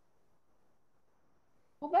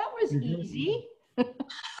 Well, that was Mhm. easy.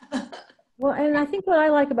 Well, and I think what I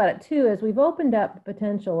like about it too is we've opened up the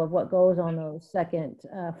potential of what goes on those second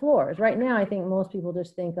floors. Right now, I think most people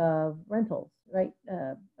just think of rentals, right?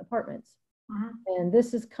 Apartments. Mhm. And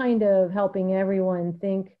this is kind of helping everyone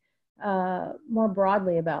think more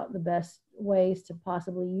broadly about the best ways to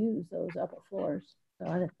possibly use those upper floors. So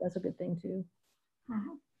I think that's a good thing too.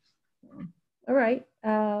 Mhm. All right.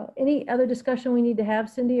 Any other discussion we need to have,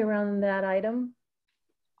 Cindy, around that item?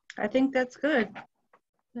 I think that's good.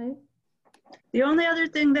 Okay. The only other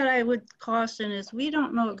thing that I would caution is we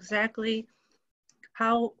don't know exactly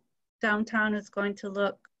how downtown is going to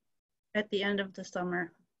look at the end of the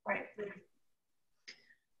summer. Right.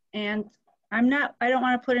 And I don't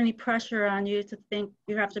want to put any pressure on you to think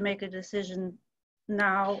you have to make a decision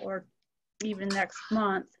now or even next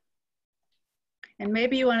month. And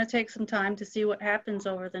maybe you want to take some time to see what happens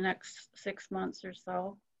over the next 6 months or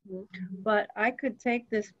so. But I could take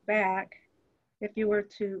this back if you were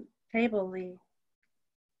to table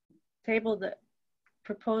the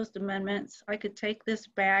proposed amendments. I could take this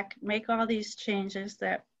back, make all these changes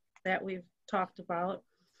that we've talked about,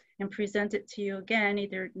 and present it to you again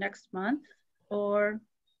either next month or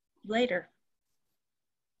later.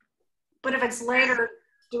 But if it's later,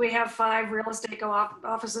 do we have 5 real estate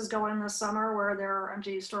offices going this summer where there are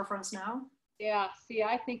empty storefronts now? Yeah, see,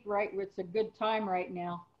 I think it's a good time right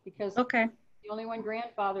now because Okay. the only one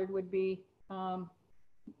grandfathered would be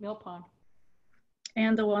Mill Pond.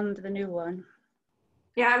 And the new one.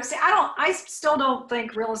 Yeah, I still don't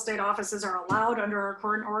think real estate offices are allowed under our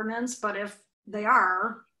current ordinance, but if they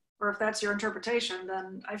are, or if that's your interpretation,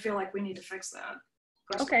 then I feel like we need to fix that.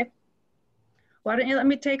 Okay. Why don't you let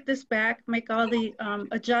me take this back, make all the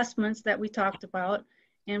adjustments that we talked about,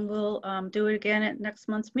 and we'll do it again at next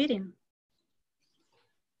month's meeting.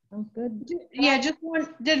 Sounds good. Yeah, just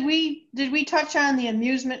one, did we touch on the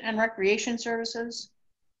amusement and recreation services?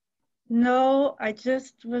 No, I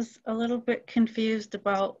just was a little bit confused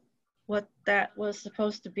about what that was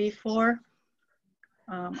supposed to be for.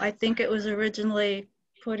 I think it was originally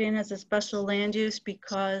put in as a special land use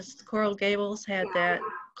because Coral Gables had that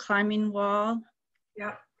climbing wall.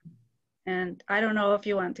 Yep. And I don't know if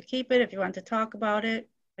you want to keep it, if you want to talk about it.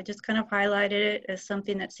 I just kind of highlighted it as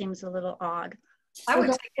something that seems a little odd. I would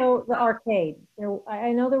take So the arcade.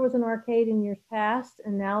 I know there was an arcade in years past,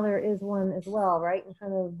 and now there is one as well, right, in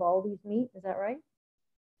front of Baldy's Meat. Is that right? In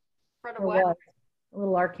front of Or what? what? A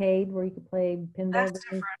little arcade where you could play pinball. That's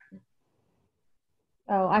games. different.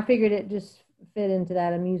 Oh, I figured it just fit into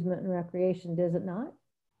that amusement and recreation. Does it not?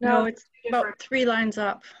 No, it's different. about 3 lines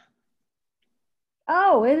up.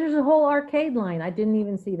 Oh, there's a whole arcade line. I didn't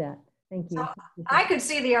even see that. Thank you. So I could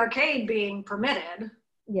see the arcade being permitted.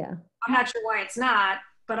 Yeah. I'm not sure why it's not,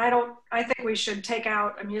 but I think we should take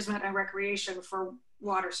out amusement and recreation for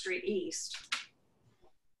Water Street East.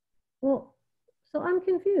 Well, so I'm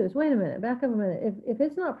confused. Wait a minute. Back up a minute. If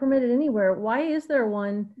it's not permitted anywhere, why is there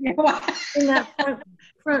one in that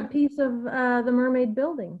front piece of the Mermaid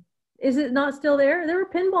building? Is it not still there? There were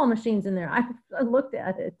pinball machines in there. I looked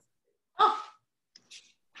at it. Oh,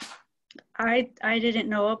 I didn't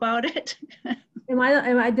know about it. Did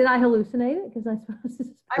I hallucinate it? Because I suppose it's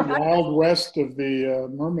The wild west of the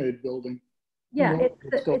Mermaid building. yeah, it's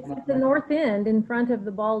What's going at on the there? north end in front of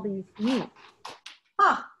the Baldy's Meat.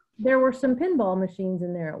 huh. There were some pinball machines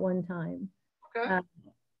in there at one time. Okay.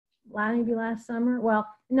 Maybe last summer. Well,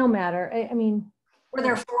 no matter. I mean, Were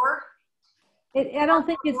there 4? I don't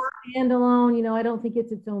think it's standalone. You know, I don't think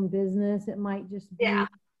it's its own business. It might just be Yeah.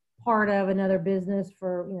 part of another business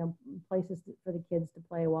for, you know, places for the kids to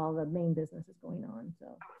play while the main business is going on.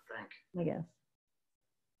 So I think. I guess.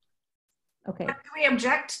 Okay. Do we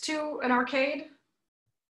object to an arcade?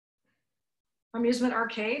 Amusement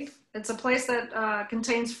arcade? It's a place that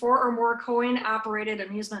contains 4 or more coin-operated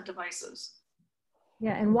amusement devices.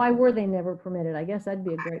 Yeah, and why were they never permitted? I guess that'd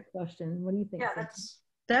be a great question. What do you think? Yeah, Cynthia? that's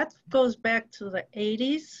That goes back to the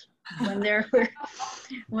 80s when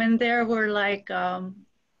there were like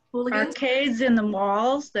hooligans. arcades in the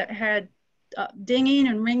malls that had dinging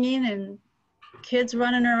and ringing and kids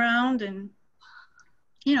running around, and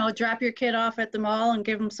you know, drop your kid off at the mall and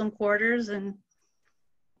give them some quarters, and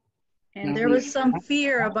there was some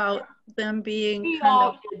fear about them being We kind all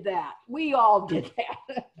of did that. We all did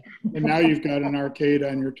that. And now you've got an arcade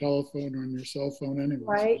on your telephone or on your cell phone anyway.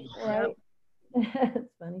 Right, right.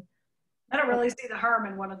 That's funny. I don't really see the harm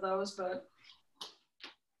in one of those, but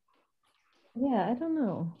Yeah, I don't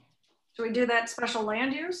know. should we do that special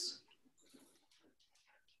land use?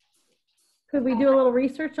 Could we do a little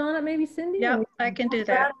research on it, maybe, Cindy? Yeah, And we I can do talk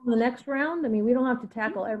that. about it in the next round. I mean, we don't have to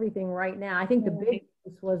tackle everything right now. I think the big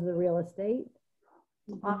piece was the real estate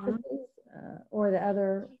offices, or the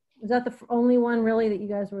other. Was that the only one really that you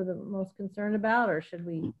guys were the most concerned about, or should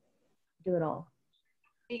we do it all?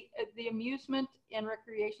 The amusement and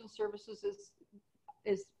recreation services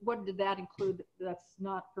is what did that include? That's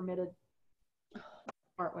not permitted.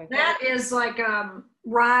 Partway. That is like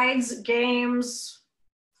rides, games,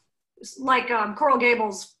 like Coral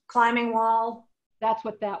Gables climbing wall, That's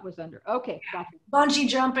what that was under. Okay, gotcha. bungee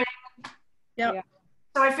jumping. Yep. Yeah.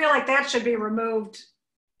 So I feel like that should be removed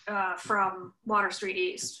from Water Street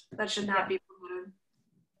East. That should not be permitted.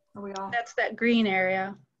 Are we all? That's that green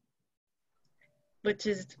area, which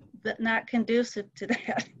is not conducive to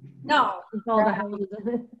that. No. With all the houses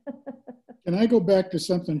in it. Can I go back to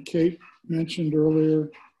something Kate mentioned earlier?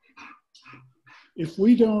 If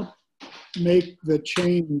we don't make the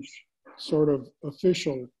change sort of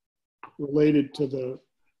official related to the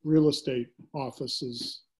real estate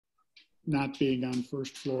offices not being on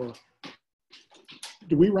first floor,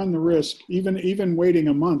 do we run the risk, even waiting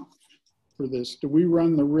a month for this, do we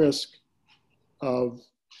run the risk of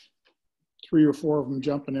 3 or 4 of them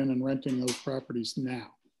jumping in and renting those properties now?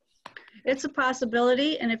 It's a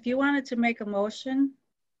possibility, and if you wanted to make a motion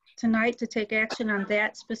tonight to take action on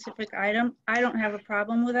that specific item, I don't have a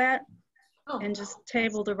problem with that. And just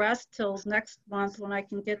table the rest till next month when I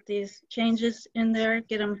can get these changes in there,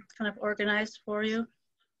 get them kind of organized for you.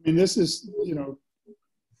 I mean, this is,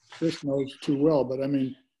 Chris knows too well, but I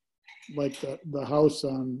mean, like the house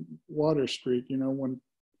on Water Street, when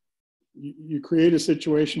you create a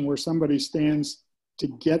situation where somebody stands to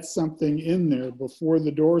get something in there before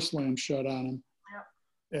the door slams shut on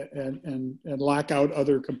them, and lock out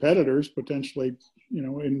other competitors potentially,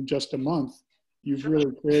 in just a month, you've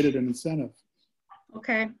really created an incentive.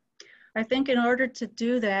 Okay. I think in order to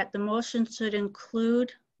do that, the motion should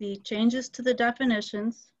include the changes to the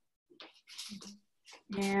definitions.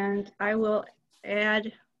 And I will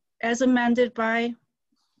add, as amended by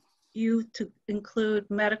you, to include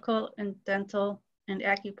medical and dental and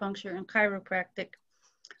acupuncture and chiropractic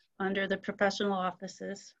under the professional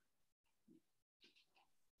offices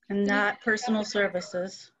and not personal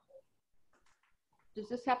services. Does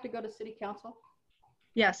this have to go to city council?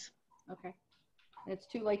 Yes. Okay. It's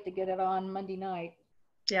too late to get it on Monday night.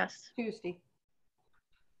 Yes. Tuesday.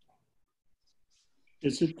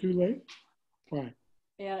 Is it too late? Why?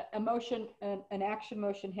 Yeah, a motion, an action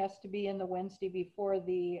motion has to be in the Wednesday before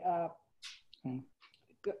the.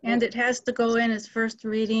 And it has to go in as first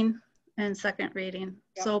reading and second reading.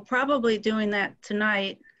 Yep. So probably doing that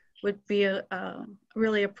tonight would be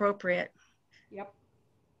really appropriate. Yep.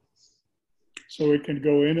 So it can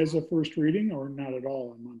go in as a first reading or not at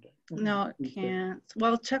all on Monday? No, it can't.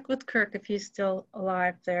 Well, check with Kirk if he's still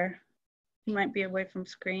alive there. He might be away from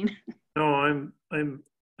screen. No, I'm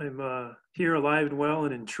here alive and well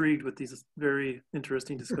and intrigued with these very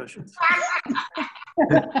interesting discussions.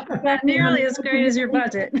 Not nearly as great as your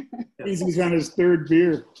budget. He's on his 3rd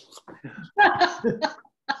beer.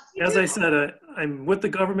 As I said, I'm with the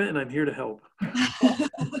government and I'm here to help.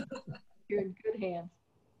 You're in good hands.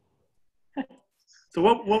 So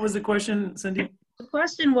what was the question, Cindy? The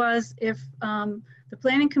question was if the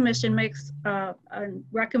Planning Commission makes a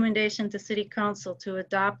recommendation to City Council to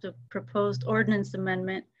adopt a proposed ordinance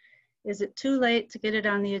amendment, is it too late to get it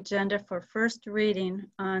on the agenda for first reading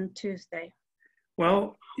on Tuesday?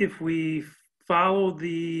 Well, if we follow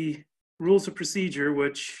the rules of procedure,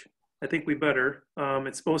 which I think we better,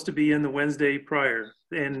 it's supposed to be in the Wednesday prior.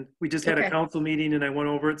 And we just had a council meeting and I went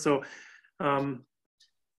over it. So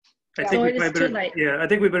I think I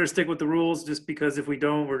think we better stick with the rules, just because if we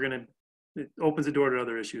don't, it opens the door to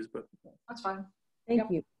other issues, but. That's fine. Thank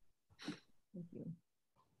you. Thank you.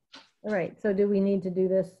 All right, so do we need to do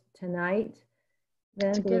this tonight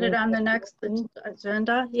then? To get it on the next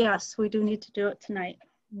agenda? Yes, we do need to do it tonight.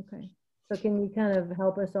 Okay, so can you kind of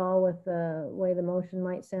help us all with the way the motion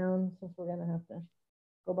might sound, since we're gonna have to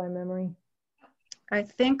go by memory? I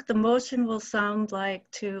think the motion will sound like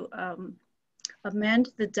to amend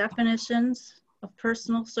the definitions of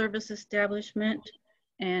personal service establishment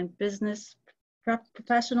and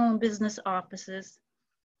professional and business offices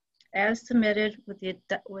as submitted with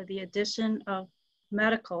the addition of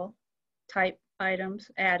medical type items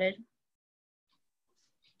added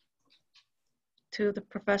to the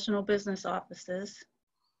professional business offices,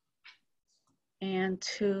 and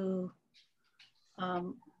to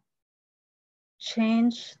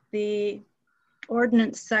change the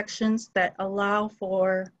ordinance sections that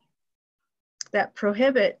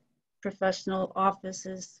prohibit professional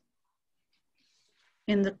offices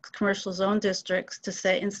in the commercial zone districts to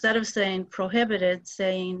say, instead of saying prohibited,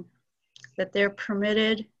 saying that they're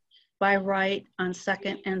permitted by right on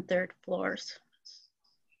 2nd and 3rd floors.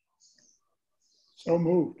 So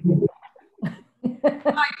moved. Mike,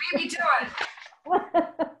 beat me to it.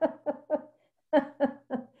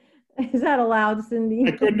 Is that allowed, Cindy?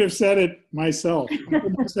 I couldn't have said it myself. I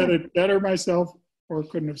couldn't have said it better myself, or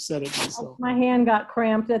couldn't have said it myself. My hand got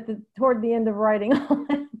cramped toward the end of writing all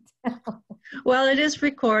that down. Well, it is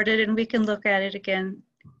recorded and we can look at it again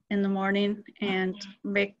in the morning and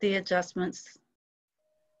make the adjustments.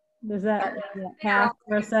 Does that pass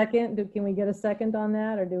for a second? Can we get a second on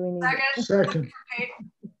that, or do we need? Second.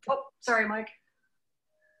 Oh, sorry, Mike.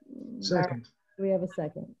 Second. Do we have a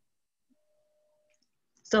second?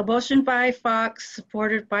 So motion by Fox,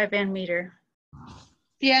 supported by Van Meter.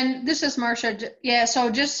 Yeah, and this is Marcia. Yeah,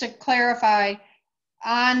 so just to clarify,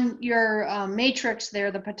 on your matrix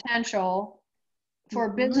there, the potential for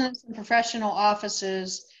business and professional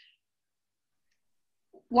offices,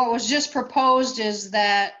 what was just proposed is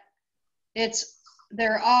that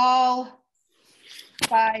they're all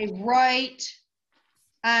by right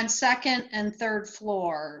on second and third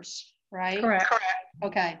floors, right? Correct.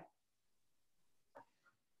 Okay.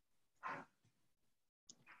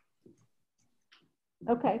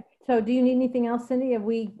 Okay. So do you need anything else, Cindy? Have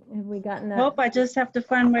we gotten that? Nope, I just have to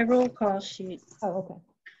find my roll call sheet, Oh,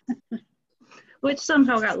 okay. which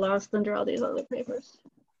somehow got lost under all these other papers.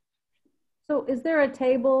 So is there a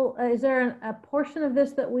table, is there a portion of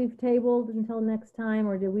this that we've tabled until next time,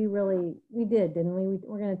 or did we did, didn't we?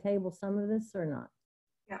 We're going to table some of this or not?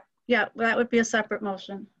 Yeah, that would be a separate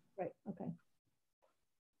motion. Right, okay.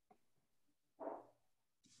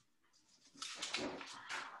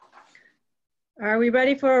 Are we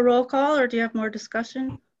ready for a roll call, or do you have more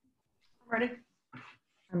discussion? Ready?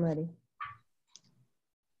 I'm ready.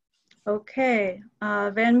 Okay,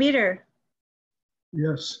 Van Meter,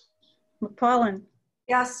 Yes. McPaulin,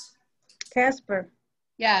 Yes. Casper,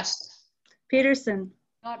 Yes. Peterson.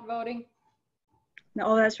 Not voting?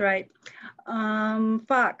 No, that's right.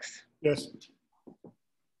 Fox, Yes.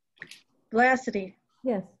 Blasity.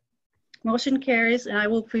 Yes. Motion carries, and I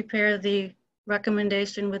will prepare the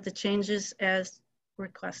recommendation with the changes as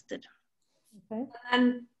requested. Okay.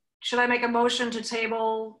 And should I make a motion to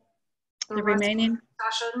table The rest of remaining,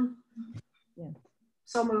 discussion? Yeah.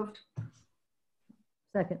 So moved.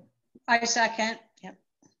 Second. I second. Yep.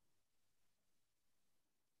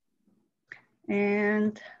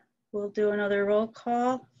 and we'll do another roll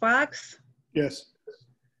call. Fox, Yes.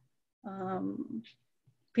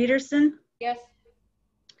 Peterson, Yes.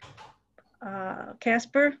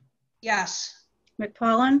 Casper, Yes.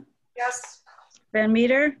 McPaulin, Yes. Van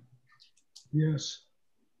Meter, Yes.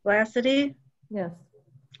 Blasity. Yes.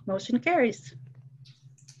 Motion carries.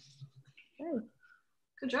 Okay.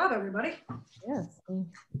 Good job, everybody. Yes. and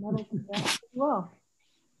that'll be that as well.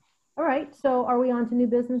 All right. So are we on to new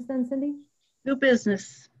business then, Cindy? New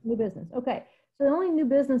business. New business. Okay. So the only new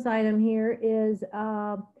business item here is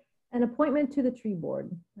an appointment to the tree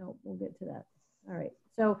board. No, we'll get to that. All right.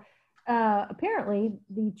 So apparently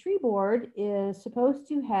the tree board is supposed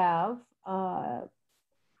to have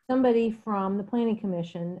somebody from the planning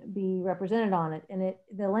commission be represented on it. And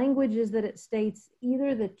the language is that it states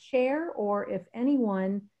either the chair or if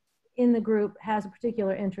anyone in the group has a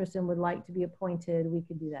particular interest and would like to be appointed, we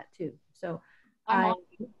could do that too. So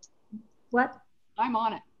what? I'm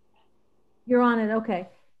on it. You're on it. Okay.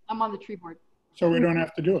 I'm on the tree board. So we don't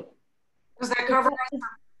have to do it. Does that cover?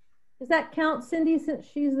 Does that count, Cindy, since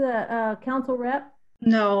she's the council rep?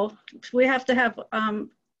 No, we have to have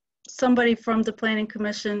somebody from the planning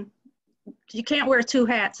commission. You can't wear two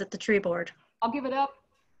hats at the tree board. I'll give it up.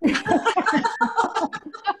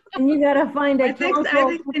 And you got to find a I think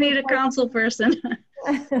we need a council person.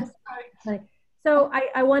 So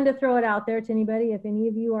I wanted to throw it out there to anybody. If any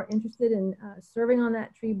of you are interested in serving on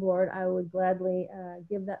that tree board, I would gladly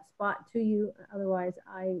give that spot to you. Otherwise,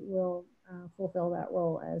 I will fulfill that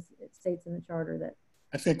role as it states in the charter that.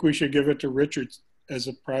 I think we should give it to Richard as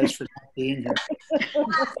a prize for not being here.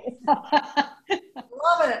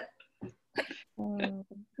 Love it.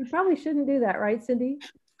 You probably shouldn't do that, right, Cindy?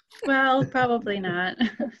 Well, probably not.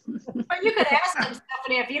 But you could ask him,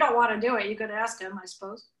 Stephanie, if you don't want to do it, you could ask him, I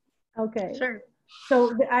suppose. Okay. Sure.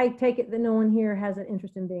 So I take it that no one here has an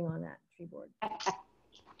interest in being on that tree board.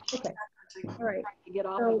 Okay. All right. To get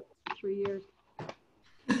off So, in 3 years.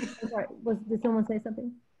 sorry, did someone say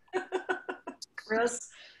something? Chris?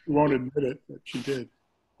 She won't admit it, but she did.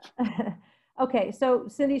 Okay, so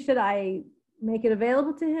Cindy, should I make it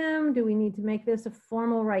available to him? Do we need to make this a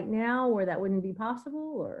formal right now where that wouldn't be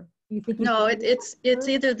possible, or do you think? No, it's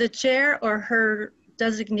either the chair or her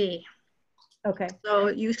designee. Okay. So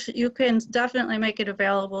you can definitely make it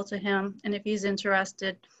available to him, and if he's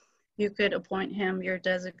interested, you could appoint him your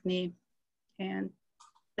designee, and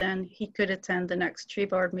then he could attend the next tree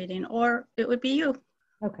board meeting, or it would be you.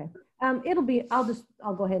 Okay. I'll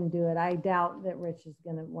go ahead and do it. I doubt that Rich is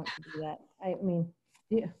going to want to do that. I mean,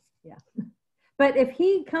 yeah. But if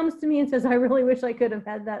he comes to me and says, I really wish I could have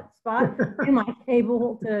had that spot, am I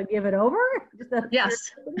able to give it over?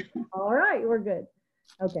 Yes. All right, we're good.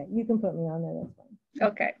 Okay, you can put me on there, that's fine.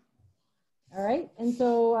 Okay. All right, and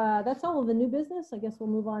so that's all of the new business. I guess we'll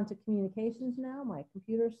move on to communications now. My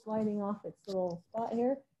computer's sliding off its little spot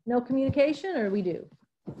here. No communication, or we do?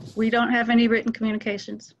 We don't have any written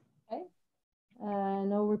communications. Okay.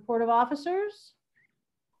 No report of officers.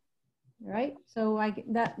 All right, so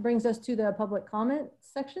that brings us to the public comment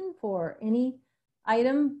section for any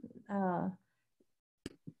item.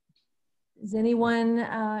 Does anyone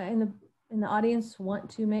in the audience want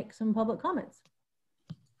to make some public comments?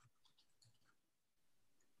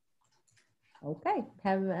 Okay,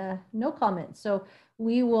 have no comments. So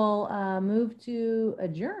we will move to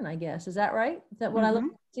adjourn, I guess. Is that right? Is that what I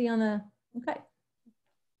see on the, okay.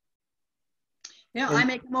 Yeah, I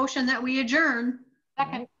make a motion that we adjourn.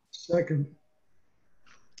 Second. Second.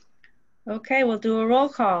 Okay, we'll do a roll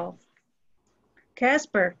call.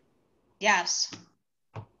 Casper, Yes.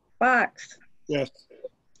 Fox, Yes.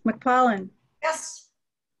 McPollin, Yes.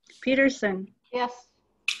 Peterson, Yes.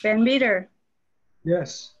 Van Meter,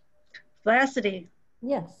 Yes. Vlacity.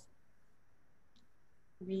 Yes.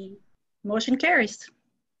 The motion carries.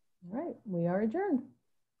 All right, we are adjourned.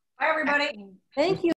 Bye, everybody. Thank you.